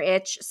 7-Year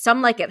Itch,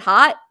 Some Like It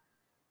Hot.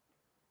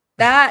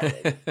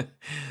 That...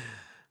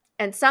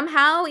 And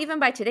somehow, even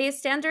by today's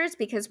standards,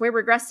 because we're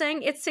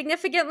regressing, it's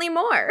significantly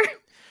more.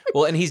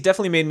 Well, and he's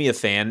definitely made me a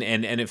fan,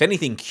 and if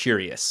anything,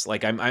 curious.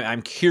 Like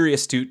I'm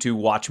curious to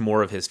watch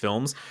more of his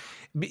films.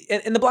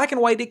 And the black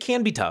and white, it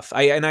can be tough.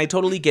 I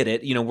totally get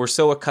it. You know, we're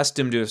so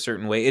accustomed to a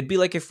certain way. It'd be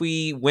like if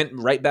we went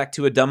right back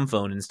to a dumb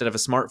phone instead of a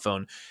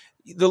smartphone.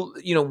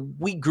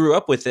 We grew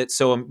up with it,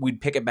 so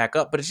we'd pick it back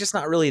up, but it's just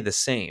not really the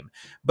same.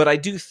 But I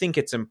do think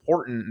it's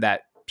important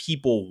that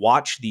people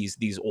watch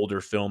these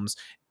older films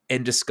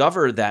and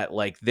discover that,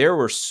 like, there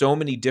were so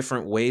many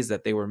different ways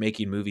that they were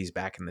making movies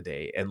back in the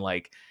day. And,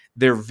 like,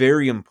 they're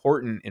very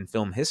important in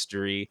film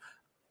history.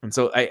 And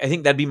so I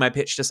think that'd be my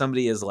pitch to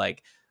somebody is,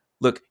 like,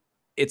 look,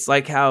 it's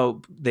like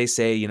how they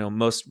say, you know,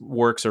 most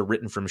works are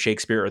written from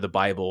Shakespeare or the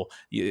Bible.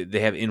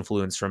 They have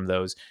influence from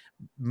those.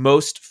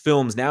 Most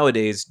films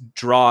nowadays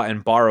draw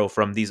and borrow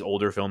from these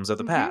older films of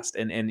the past.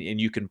 And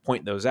you can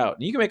point those out.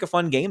 And you can make a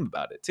fun game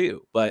about it,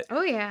 too. But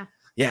oh, yeah.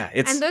 Yeah,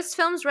 and those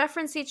films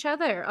reference each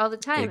other all the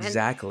time.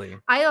 Exactly.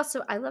 And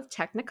I love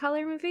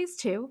Technicolor movies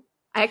too.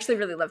 I actually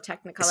really love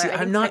Technicolor. See,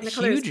 I'm not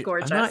huge.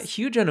 I'm not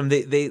huge on them.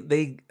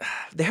 They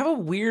have a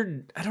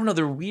weird. I don't know.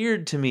 They're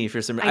weird to me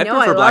for some reason. I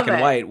prefer black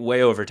and white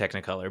way over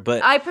Technicolor,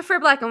 but I prefer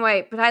black and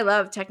white. But I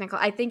love Technicolor.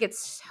 I think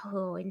it's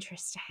so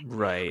interesting.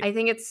 Right. I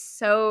think it's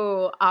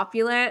so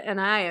opulent,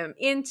 and I am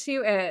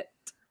into it.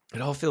 It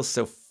all feels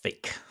so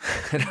fake.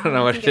 I don't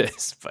know what it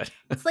is, but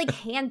it's like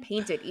hand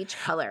painted each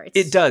color.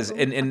 It does, so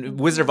and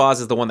Wizard of Oz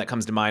is the one that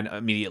comes to mind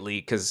immediately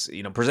because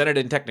presented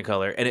in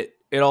Technicolor, and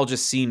it all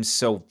just seems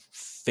so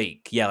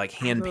fake. Yeah, like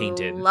hand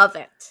painted. Love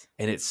it.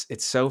 And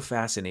it's so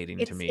fascinating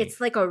to me. It's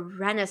like a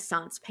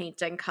Renaissance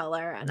painting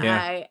color, and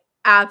I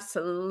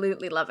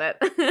absolutely love it.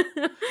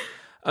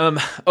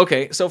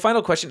 Okay, so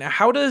final question.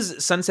 How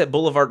does Sunset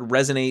Boulevard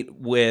resonate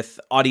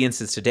with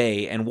audiences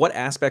today, and what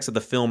aspects of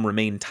the film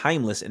remain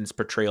timeless in its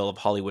portrayal of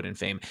Hollywood and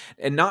fame?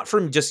 And not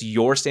from just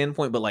your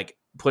standpoint, but like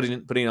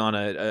putting on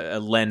a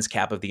lens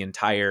cap of the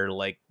entire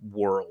like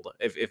world,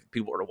 if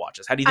people were to watch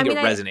this. How do you think it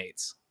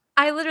resonates?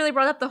 I literally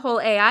brought up the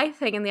whole AI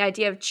thing and the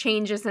idea of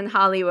changes in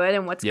Hollywood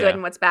and what's good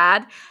and what's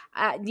bad.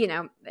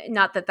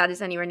 Not that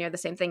is anywhere near the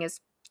same thing as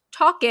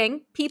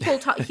talking.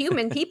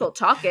 Human people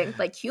talking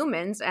like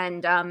humans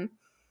and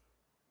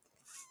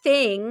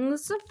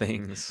things.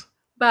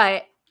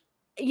 But,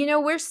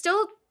 we're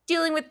still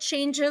dealing with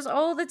changes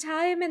all the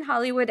time in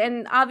Hollywood.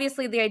 And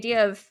obviously the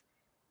idea of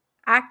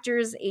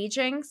actors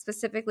aging,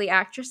 specifically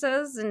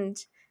actresses, and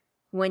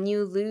when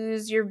you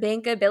lose your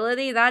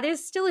bankability, that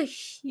is still a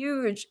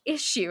huge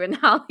issue in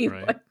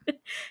Hollywood. Right.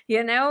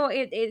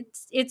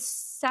 It's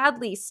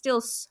sadly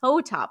still so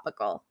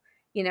topical.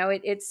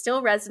 It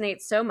still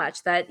resonates so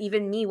much that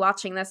even me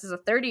watching this as a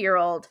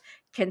 30-year-old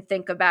can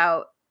think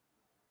about,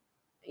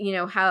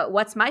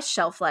 what's my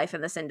shelf life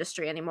in this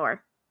industry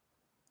anymore.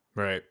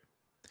 Right.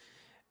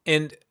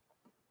 And,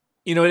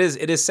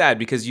 it is sad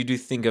because you do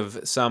think of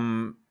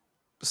some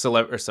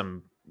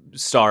some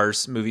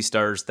movie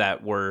stars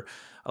that were,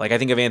 like, I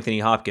think of Anthony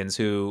Hopkins,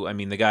 who,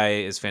 the guy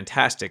is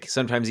fantastic.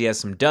 Sometimes he has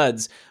some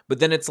duds, but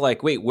then it's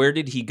like, wait, where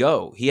did he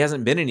go? He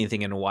hasn't been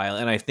anything in a while.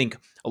 And I think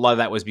a lot of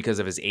that was because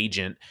of his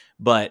agent,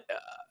 but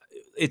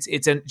it's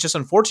just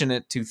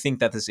unfortunate to think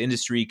that this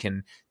industry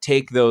can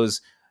take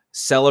those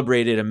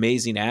celebrated,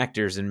 amazing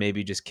actors and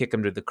maybe just kick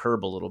them to the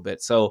curb a little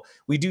bit. So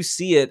we do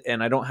see it,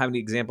 and I don't have any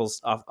examples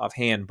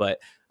offhand, but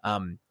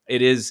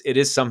it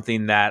is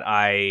something that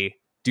I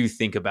do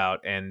think about,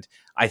 and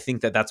I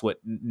think that that's what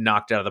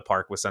knocked out of the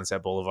park with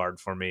Sunset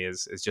Boulevard for me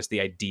is just the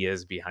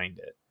ideas behind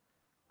it.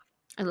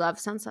 I love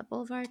Sunset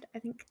Boulevard. I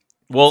think.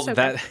 Well, so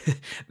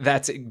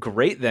that's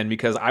great then,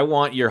 because I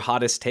want your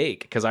hottest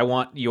take, because I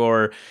want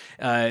your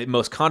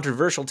most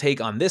controversial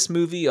take on this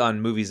movie,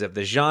 on movies of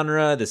the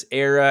genre, this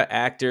era,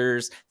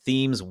 actors,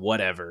 themes,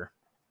 whatever.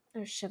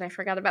 Oh shit! I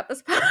forgot about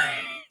this part.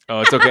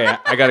 Oh, it's okay.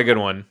 I got a good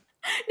one.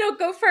 No,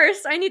 go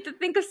first. I need to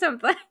think of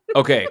something.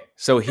 Okay,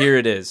 so here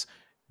it is.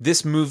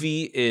 This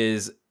movie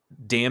is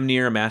damn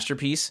near a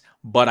masterpiece,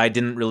 but I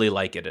didn't really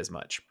like it as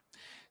much.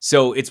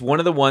 So it's one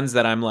of the ones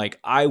that I'm like,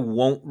 I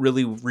won't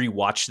really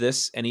rewatch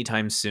this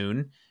anytime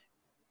soon.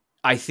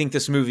 I think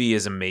this movie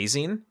is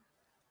amazing,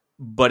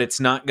 but it's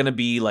not going to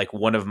be like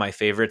one of my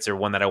favorites or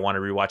one that I want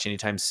to rewatch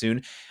anytime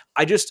soon.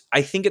 I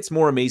think it's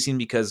more amazing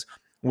because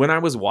when I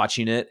was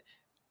watching it,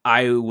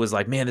 I was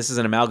like, man, this is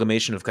an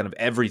amalgamation of kind of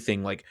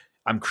everything. Like,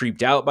 I'm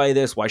creeped out by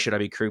this. Why should I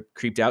be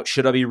creeped out?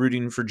 Should I be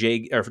rooting for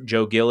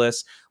Joe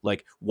Gillis?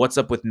 Like, what's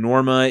up with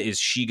Norma? Is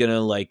she going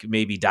to like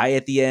maybe die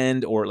at the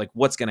end, or like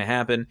what's going to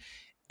happen?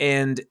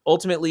 And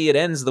ultimately it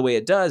ends the way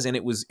it does. And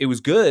it was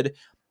good.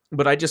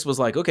 but I just was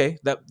like, okay,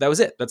 that was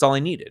it. That's all I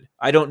needed.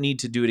 I don't need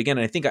to do it again.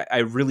 And I think I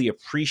really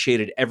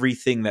appreciated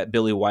everything that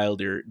Billy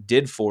Wilder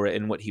did for it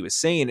and what he was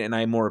saying. And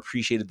I more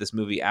appreciated this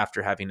movie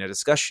after having a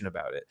discussion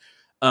about it.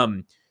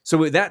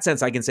 So in that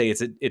sense, I can say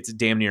it's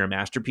damn near a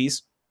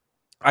masterpiece.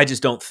 I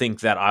just don't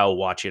think that I'll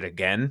watch it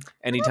again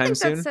anytime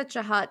soon. That's such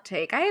a hot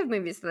take. I have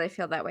movies that I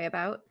feel that way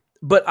about.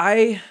 But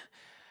I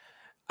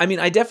mean,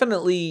 I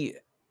definitely,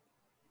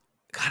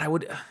 God, I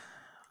would.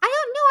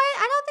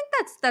 I don't think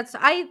that's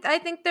I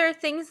think there are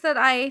things that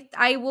I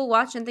will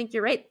watch and think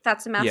you're right.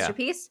 That's a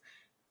masterpiece. Yeah.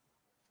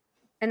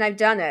 And I've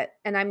done it,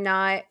 and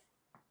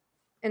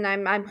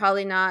I'm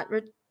probably not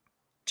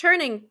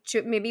returning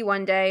to maybe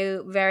one day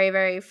very,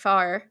 very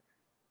far.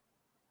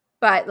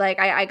 But like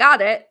I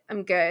got it.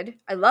 I'm good.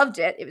 I loved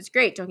it. It was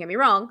great. Don't get me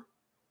wrong.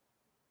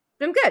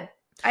 But I'm good.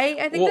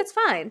 I think that's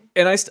fine.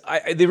 And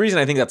the reason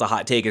I think that's a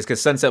hot take is because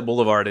Sunset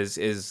Boulevard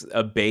is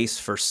a base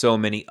for so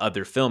many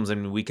other films. I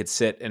mean, we could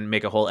sit and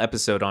make a whole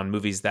episode on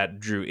movies that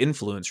drew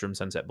influence from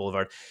Sunset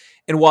Boulevard.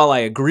 And while I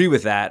agree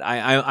with that,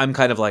 I'm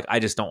kind of like, I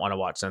just don't want to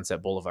watch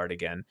Sunset Boulevard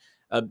again.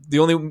 The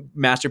only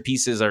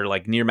masterpieces or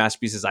like near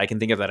masterpieces I can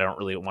think of that I don't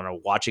really want to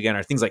watch again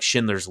are things like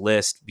Schindler's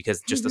List, because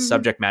just the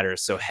subject matter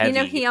is so heavy. You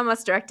know, he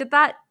almost directed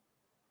that.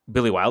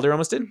 Billy Wilder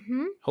almost did?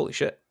 Mm-hmm. Holy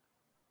shit.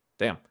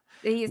 Damn.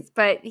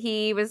 But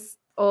he was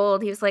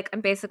old. He was like, I'm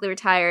basically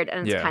retired,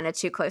 and it's kind of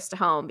too close to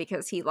home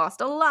because he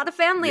lost a lot of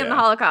family in the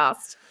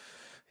Holocaust.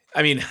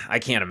 I mean, I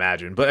can't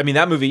imagine. But I mean,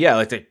 that movie,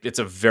 it's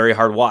a very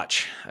hard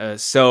watch. I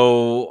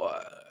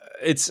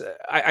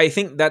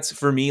think that's,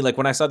 for me, like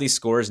when I saw these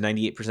scores,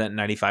 98%,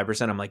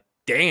 95%, I'm like,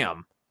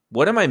 damn,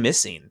 what am I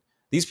missing?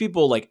 These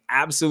people like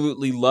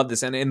absolutely love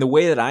this. And the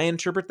way that I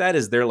interpret that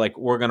is they're like,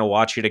 we're going to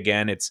watch it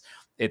again. It's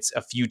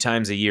a few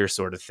times a year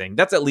sort of thing.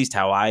 That's at least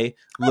how I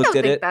looked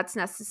at it. That's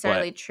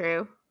necessarily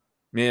true.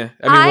 Yeah.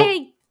 I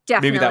mean,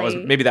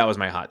 definitely, maybe that was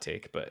my hot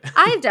take, but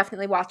I've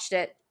definitely watched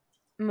it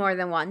more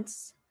than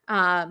once.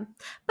 But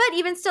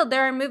even still,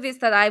 there are movies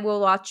that I will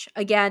watch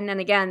again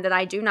and again that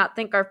I do not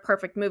think are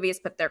perfect movies,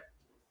 but they're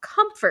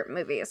comfort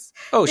movies.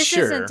 This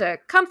isn't a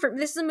comfort.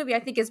 This is a movie I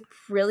think is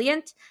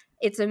brilliant.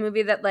 It's a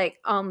movie that like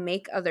I'll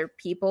make other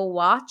people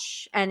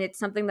watch, and it's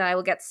something that I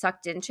will get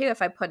sucked into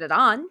if I put it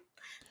on.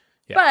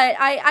 Yeah. But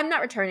I'm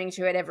not returning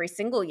to it every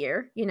single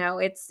year. You know,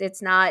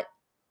 it's not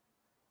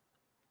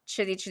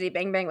Chitty Chitty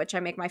Bang Bang, which I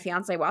make my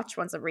fiance watch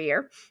once every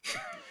year.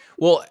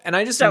 Well, and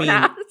I just Don't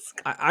ask.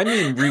 I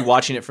mean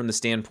rewatching it from the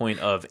standpoint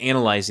of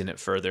analyzing it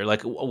further.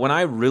 Like when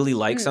I really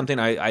like something,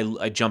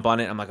 I jump on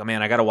it. I'm like, oh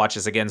man, I got to watch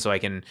this again so I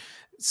can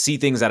see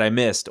things that I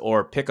missed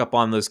or pick up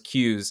on those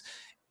cues.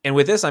 And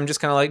with this, I'm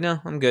just kind of like, no,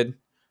 I'm good,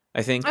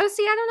 I think. Oh,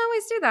 see, I don't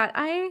always do that.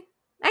 I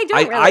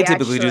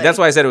typically do. That's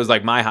why I said it was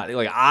like my hot.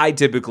 Like I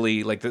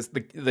typically like this.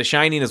 The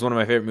Shining is one of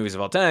my favorite movies of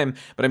all time.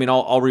 But I mean,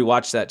 I'll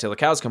rewatch that till the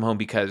cows come home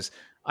because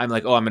I'm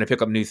like, oh, I'm going to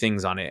pick up new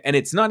things on it. And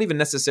it's not even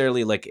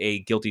necessarily like a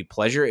guilty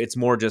pleasure. It's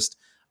more just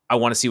I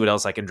want to see what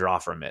else I can draw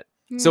from it.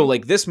 So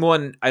like this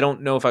one, I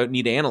don't know if I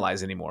need to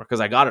analyze anymore because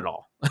I got it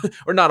all,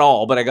 or not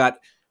all, but I got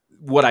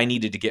what I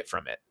needed to get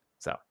from it.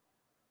 So.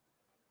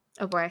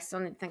 Oh boy, I still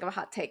need to think of a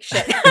hot take.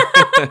 Shit.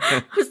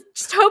 I was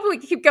just hoping we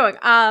could keep going.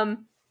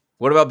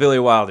 What about Billy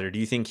Wilder? Do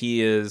you think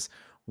he is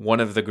one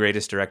of the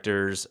greatest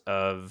directors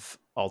of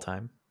all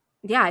time?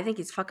 Yeah, I think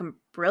he's fucking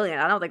brilliant.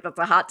 I don't think that's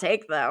a hot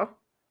take, though.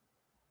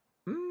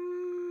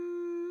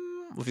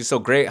 If he's so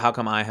great, how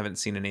come I haven't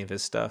seen any of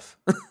his stuff?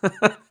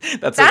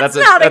 that's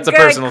a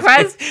personal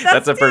thing.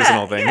 That's a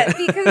personal thing. Yeah,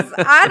 because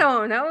I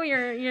don't know.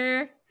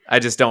 You're. I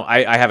just don't.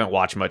 I haven't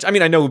watched much. I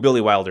mean, I know who Billy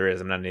Wilder is.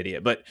 I'm not an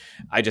idiot, but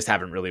I just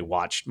haven't really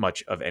watched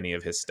much of any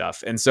of his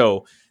stuff. And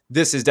so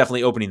this is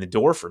definitely opening the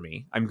door for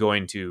me. I'm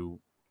going to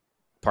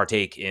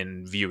partake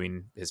in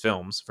viewing his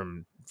films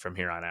from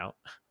here on out.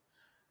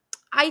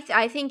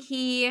 I think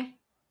he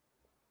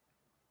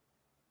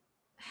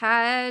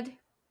had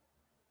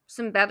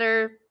some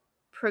better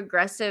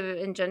progressive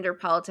and gender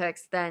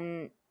politics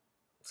than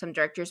some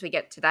directors we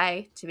get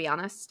today, to be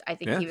honest. I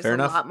think he was a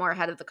lot more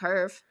ahead of the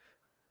curve.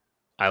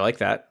 I like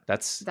that.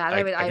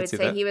 I would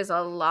say he was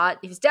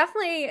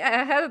definitely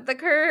ahead of the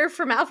curve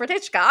from Alfred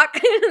Hitchcock.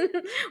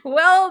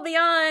 Well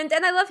beyond,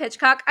 and I love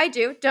Hitchcock. I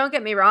do, don't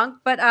get me wrong,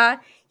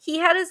 but he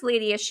had his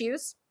lady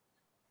issues.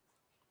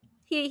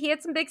 He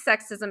had some big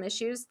sexism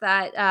issues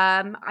that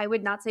I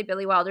would not say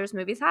Billy Wilder's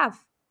movies have.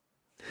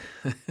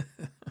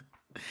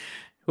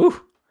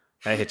 Ooh,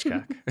 that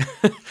Hitchcock.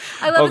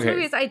 I love his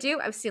movies. I do.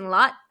 I've seen a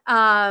lot.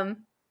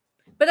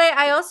 But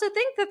I also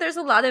think that there's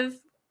a lot of,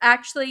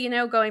 actually,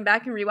 going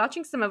back and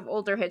rewatching some of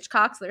older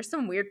Hitchcocks, there's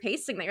some weird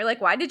pacing that you're like,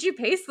 why did you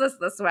pace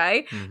this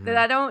way? Mm-hmm. That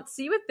I don't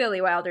see with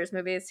Billy Wilder's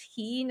movies.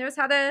 He knows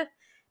how to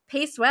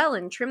pace well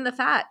and trim the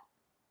fat.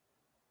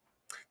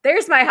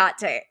 There's my hot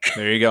take.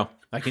 There you go.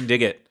 I can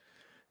dig it.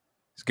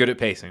 He's good at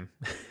pacing.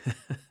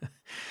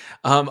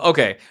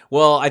 Okay.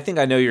 Well, I think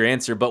I know your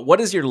answer, but what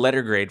is your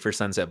letter grade for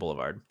Sunset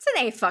Boulevard? It's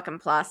an A fucking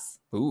plus.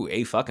 Ooh,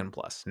 A fucking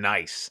plus.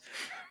 Nice.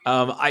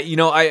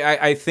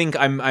 I think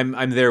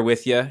I'm there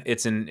with you.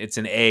 It's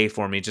an A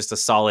for me, just a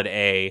solid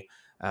A.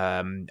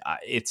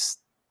 It's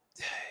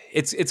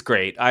it's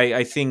great.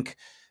 I think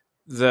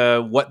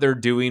what they're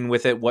doing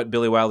with it, what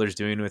Billy Wilder's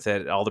doing with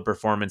it, all the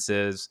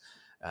performances,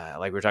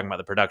 like we were talking about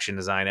the production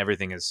design,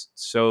 everything is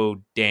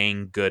so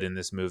dang good in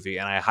this movie,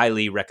 and I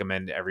highly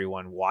recommend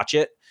everyone watch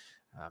it.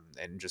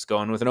 And just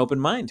go in with an open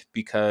mind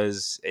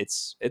because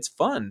it's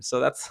fun.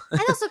 So that's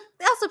And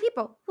also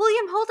people,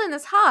 William Holden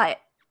is hot.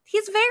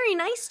 He's very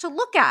nice to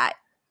look at.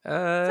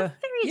 Very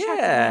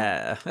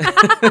yeah.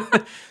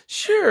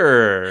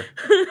 Sure.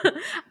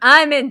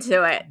 I'm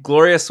into it.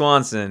 Gloria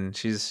Swanson,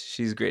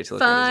 she's great to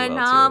look at as well.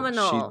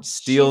 Phenomenal.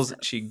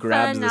 She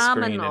grabs the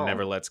screen and phenomenal.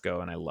 never lets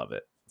go, and I love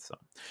it. So,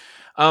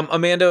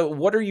 Amanda,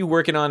 what are you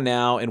working on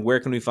now, and where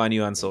can we find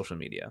you on social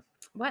media?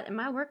 What am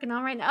I working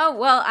on right now? Oh,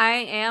 well, I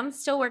am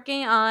still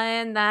working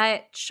on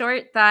that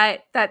short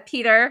that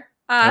Peter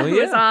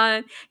was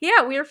on.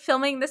 Yeah, we are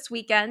filming this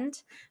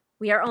weekend.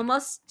 We are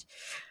almost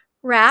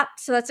wrapped,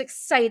 so that's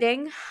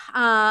exciting.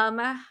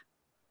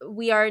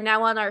 We are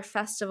now on our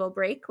festival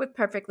break with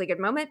Perfectly Good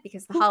Moment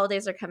because the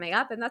holidays are coming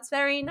up, and that's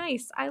very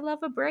nice. I love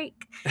a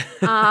break.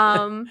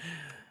 I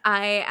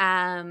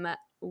am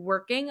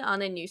working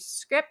on a new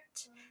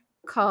script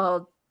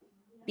called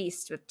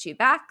Beast with Two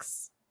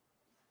Backs.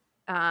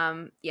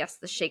 Yes,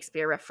 the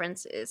Shakespeare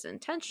reference is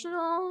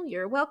intentional.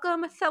 You're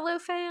welcome, Othello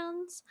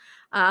fans.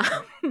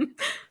 I'll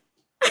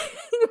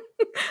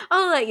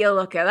let you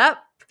look it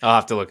up. I'll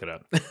have to look it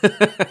up.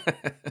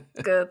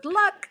 Good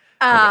luck.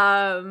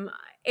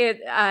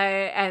 Okay.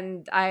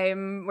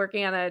 I'm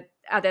working on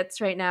edits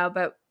right now,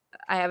 but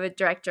I have a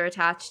director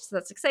attached, so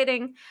that's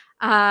exciting.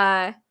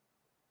 Yeah,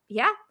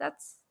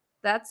 that's.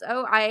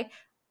 Am I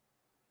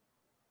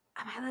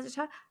allowed to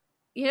talk?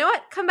 You know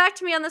what? Come back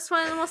to me on this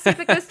one and we'll see if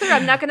it goes through.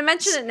 I'm not going to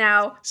mention it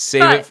now.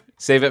 Save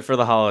it for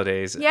the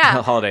holidays.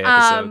 Yeah. Holiday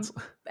episodes.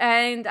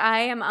 And I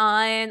am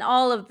on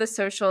all of the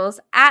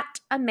socials at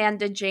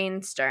Amanda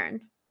Jane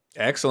Stern.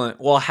 Excellent.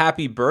 Well,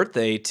 happy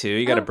birthday too.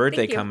 You got a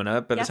birthday coming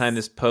up. By the time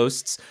this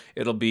posts,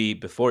 it'll be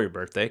before your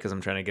birthday because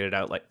I'm trying to get it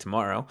out like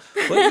tomorrow.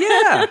 But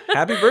yeah,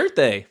 happy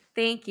birthday.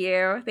 Thank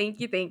you. Thank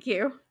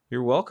you.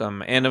 You're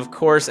welcome. And of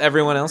course,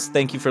 everyone else,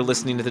 thank you for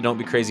listening to the Don't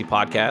Be Crazy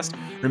podcast.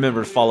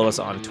 Remember to follow us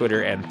on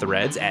Twitter and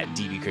Threads at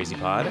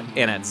DBCrazyPod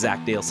and at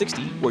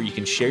ZachDale60, where you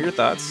can share your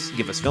thoughts,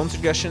 give us film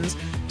suggestions,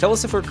 tell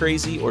us if we're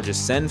crazy, or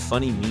just send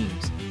funny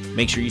memes.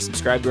 Make sure you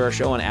subscribe to our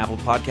show on Apple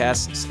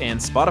Podcasts and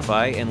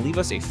Spotify and leave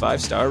us a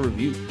 5-star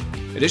review.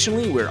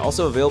 Additionally, we're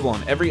also available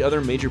on every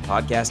other major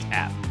podcast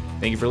app.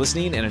 Thank you for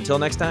listening, and until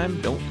next time,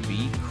 don't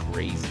be